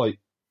quite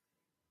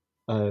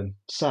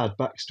sad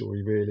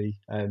backstory, really.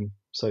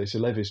 So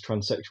Lev is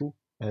transsexual.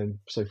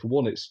 So for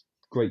one, it's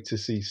great to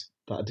see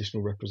that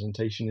additional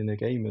representation in a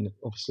game, and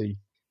obviously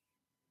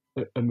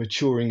a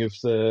maturing of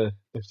the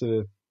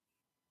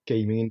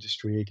gaming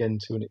industry again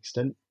to an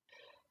extent.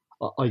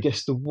 I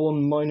guess the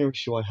one minor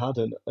issue I had,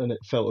 and it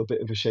felt a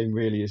bit of a shame,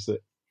 really, is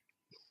that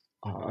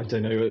I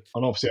don't know,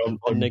 and obviously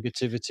I'm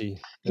negativity.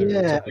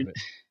 Yeah.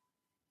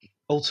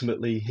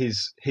 Ultimately,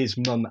 his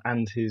mum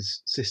and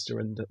his sister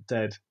end up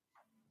dead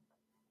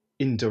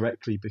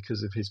indirectly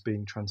because of his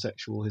being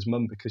transsexual. His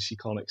mum because she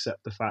can't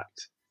accept the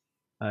fact,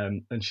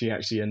 and she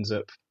actually ends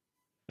up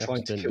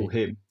trying to kill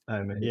him,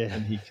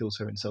 and he kills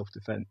her in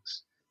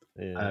self-defense.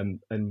 Yeah.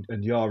 And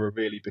Yara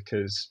really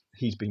because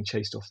he's being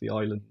chased off the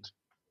island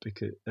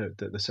because that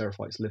the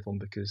Seraphites live on,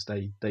 because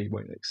they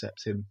won't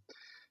accept him,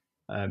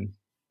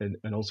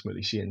 and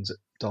ultimately she ends up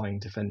dying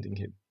defending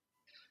him.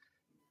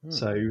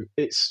 So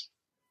it's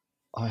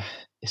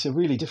a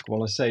really difficult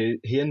one. I say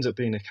he ends up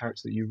being a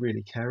character that you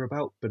really care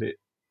about, but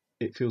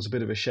it feels a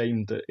bit of a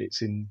shame that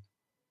it's in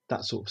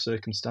that sort of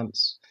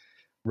circumstance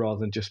rather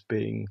than just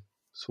being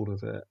sort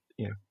of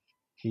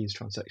he's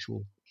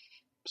transsexual,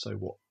 so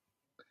what?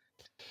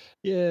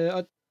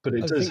 Yeah, but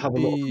it does have a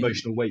lot of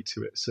emotional weight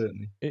to it,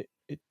 certainly.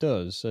 It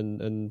does,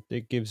 and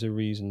it gives a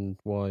reason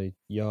why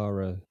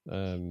Yara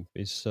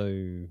is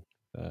so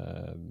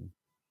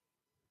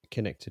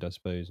connected, I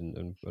suppose,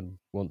 and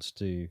wants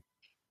to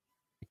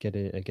get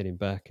him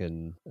back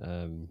and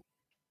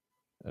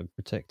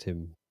protect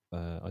him,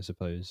 I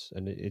suppose.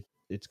 And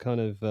it's kind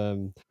of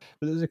but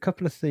there's a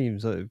couple of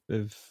themes of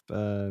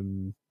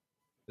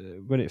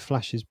when it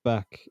flashes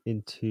back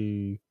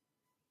into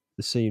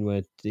the scene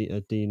where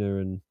Dina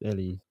and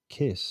Ellie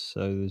kiss.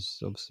 So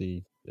there's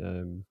obviously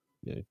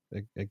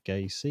a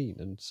gay scene,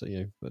 and so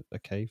but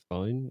okay,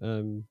 fine.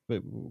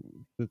 But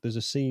there's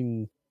a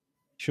scene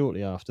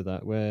shortly after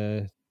that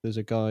where there's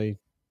a guy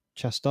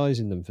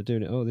chastising them for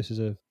doing it. Oh, this is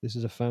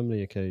a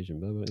family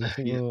occasion. And you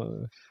think,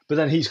 well, but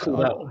then he's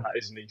called out on that,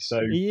 isn't he?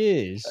 So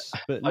he is,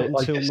 but not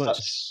until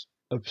much.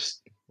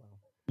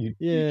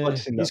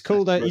 He's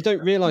called out. You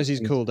don't realise he's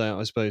called out,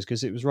 I suppose,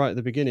 because it was right at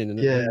the beginning. And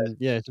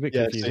it's a bit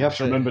confusing. So you have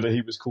to remember that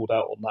he was called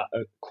out on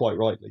that quite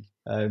rightly.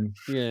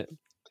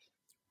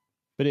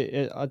 But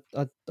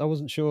I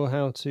wasn't sure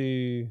how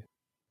to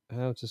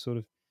sort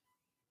of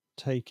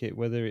take it.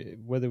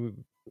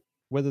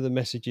 Whether the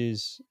message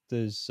is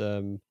there's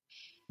an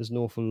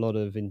awful lot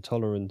of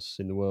intolerance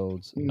in the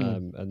world,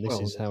 and this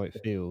is how it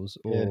feels,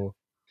 or.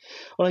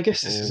 Well, I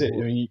guess this is it. I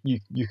mean,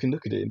 you can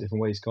look at it in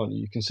different ways, can't you?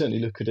 You can certainly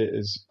look at it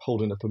as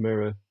holding up a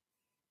mirror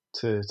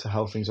to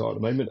how things are at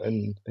the moment,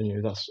 and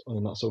that's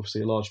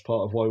obviously a large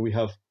part of why we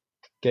have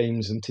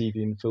games and TV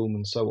and film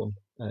and so on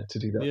to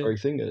do that very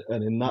thing.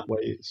 And in that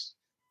way,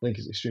 I think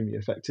it's extremely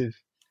effective.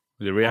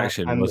 The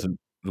reaction wasn't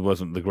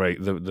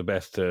the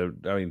best.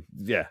 I mean,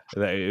 yeah,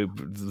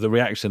 the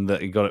reaction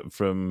that he got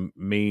from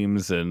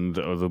memes and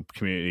the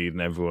community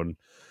and everyone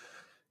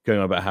going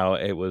on about how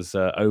it was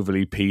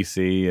overly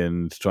PC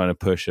and trying to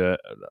push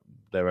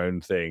their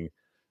own thing.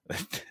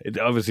 It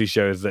obviously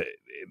shows that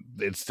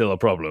it's still a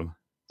problem.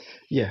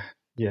 Yeah,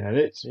 and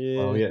it's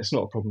it's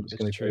not a problem that's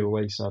going to go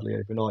away sadly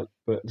overnight.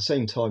 But at the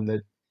same time,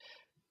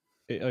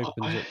 it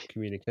opens up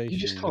communication. You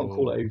just can't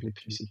call it overly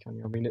PC, can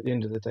you? I mean, at the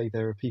end of the day,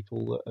 there are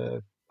people that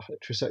are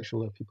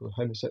heterosexual, there are people that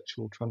are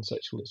homosexual,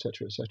 transsexual,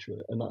 etc.,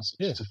 and that's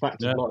just a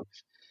fact of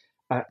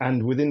life.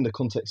 And within the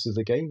context of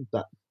the game,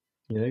 that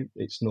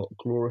it's not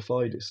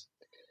glorified. It's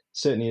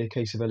certainly in the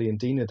case of Ellie and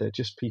Dina, they're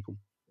just people,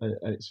 and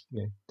it's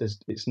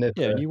it's never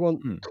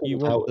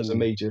called out as a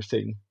major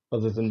thing,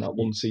 other than that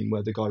one scene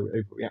where the guy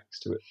overreacts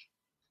to it.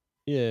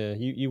 Yeah,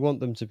 you want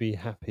them to be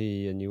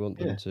happy, and you want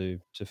them to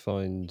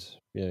find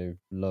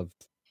love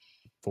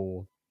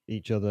for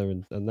each other,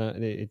 and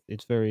that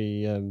it's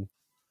very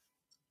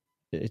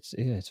it's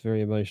a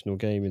very emotional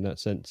game in that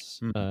sense,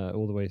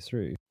 all the way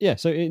through. Yeah,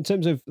 so in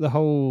terms of the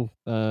whole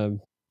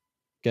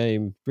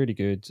game, really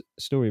good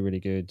story, really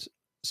good.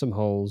 Some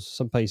holes,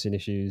 some pacing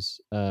issues,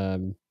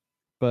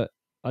 but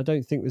I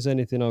don't think there's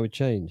anything I would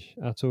change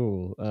at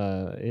all.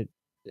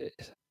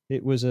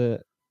 It was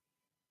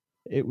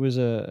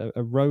a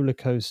roller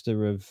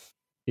coaster of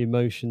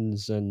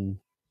emotions and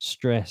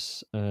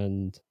stress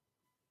and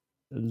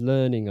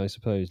learning, I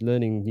suppose,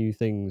 learning new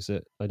things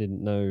that I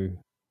didn't know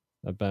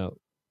about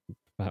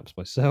perhaps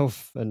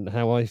myself and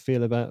how I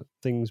feel about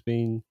things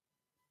being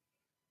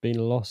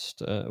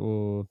lost,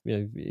 or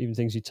even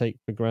things you take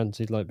for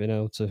granted, like being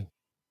able to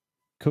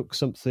cook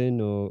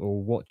something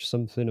or watch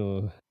something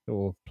or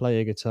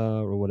play a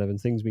guitar or whatever, and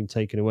things being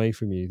taken away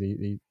from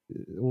you.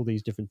 All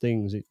these different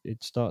things,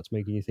 it starts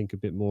making you think a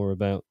bit more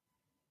about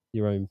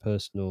your own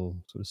personal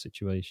sort of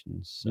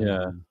situations.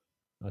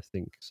 I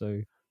think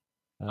so.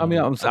 I mean,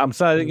 I'm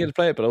sad I didn't get to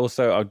play it, but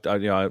also,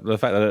 the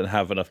fact that I don't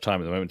have enough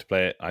time at the moment to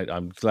play it,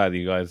 I'm glad that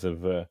you guys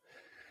have done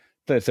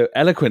it so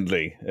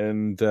eloquently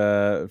and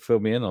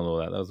filled me in on all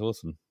that. That was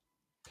awesome.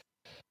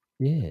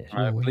 Yeah,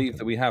 I believe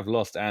that we have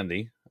lost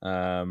Andy.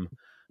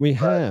 We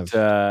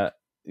have.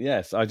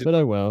 Yes, I just. But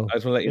oh well. I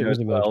just want to let you know as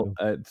well.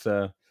 It's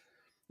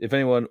if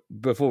anyone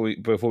before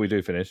we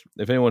do finish,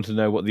 if anyone wants to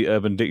know what the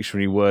Urban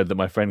Dictionary word that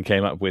my friend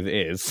came up with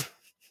is,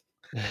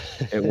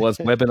 it was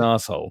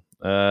webinar-sole.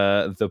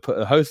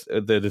 The host,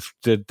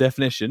 the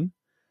definition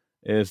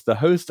is the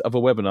host of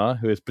a webinar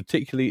who is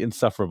particularly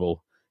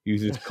insufferable,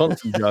 uses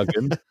constant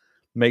jargon,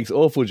 makes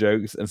awful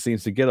jokes, and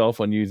seems to get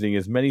off on using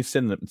as many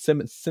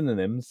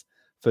synonyms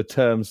for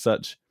terms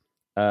such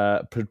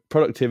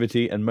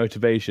productivity and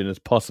motivation as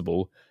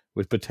possible,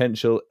 with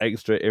potential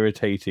extra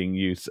irritating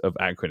use of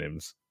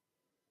acronyms.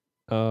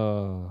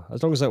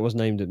 As long as that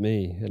wasn't aimed at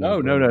me. No,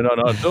 not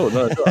at all.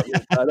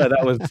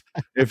 That was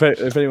if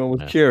anyone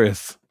was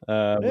curious.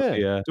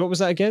 So what was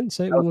that again?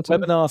 Say it one more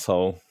time.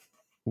 Webinar-sole.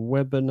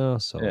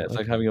 Webinar-sole. Yeah, it's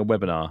like having a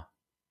webinar.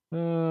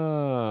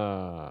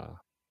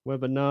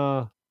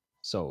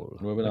 Webinar-sole.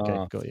 Webinar.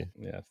 Okay, got you.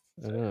 Yes.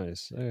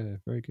 Nice.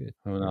 Very good.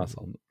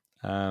 Webinar-sole.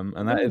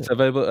 And that is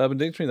available at Urban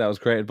Dictionary. That was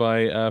created by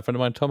a friend of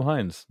mine, Tom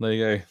Hines. There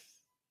you go.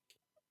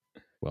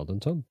 Well done,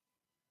 Tom.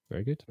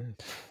 Very good.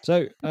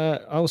 So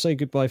I'll say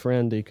goodbye for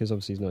Andy, because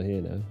obviously he's not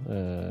here now.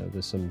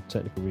 There's some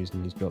technical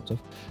reason he's dropped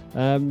off.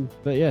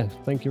 But yeah,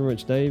 thank you very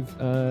much, Dave.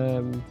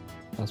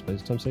 I suppose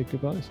it's time to say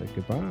goodbye. So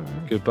goodbye.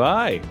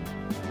 Goodbye.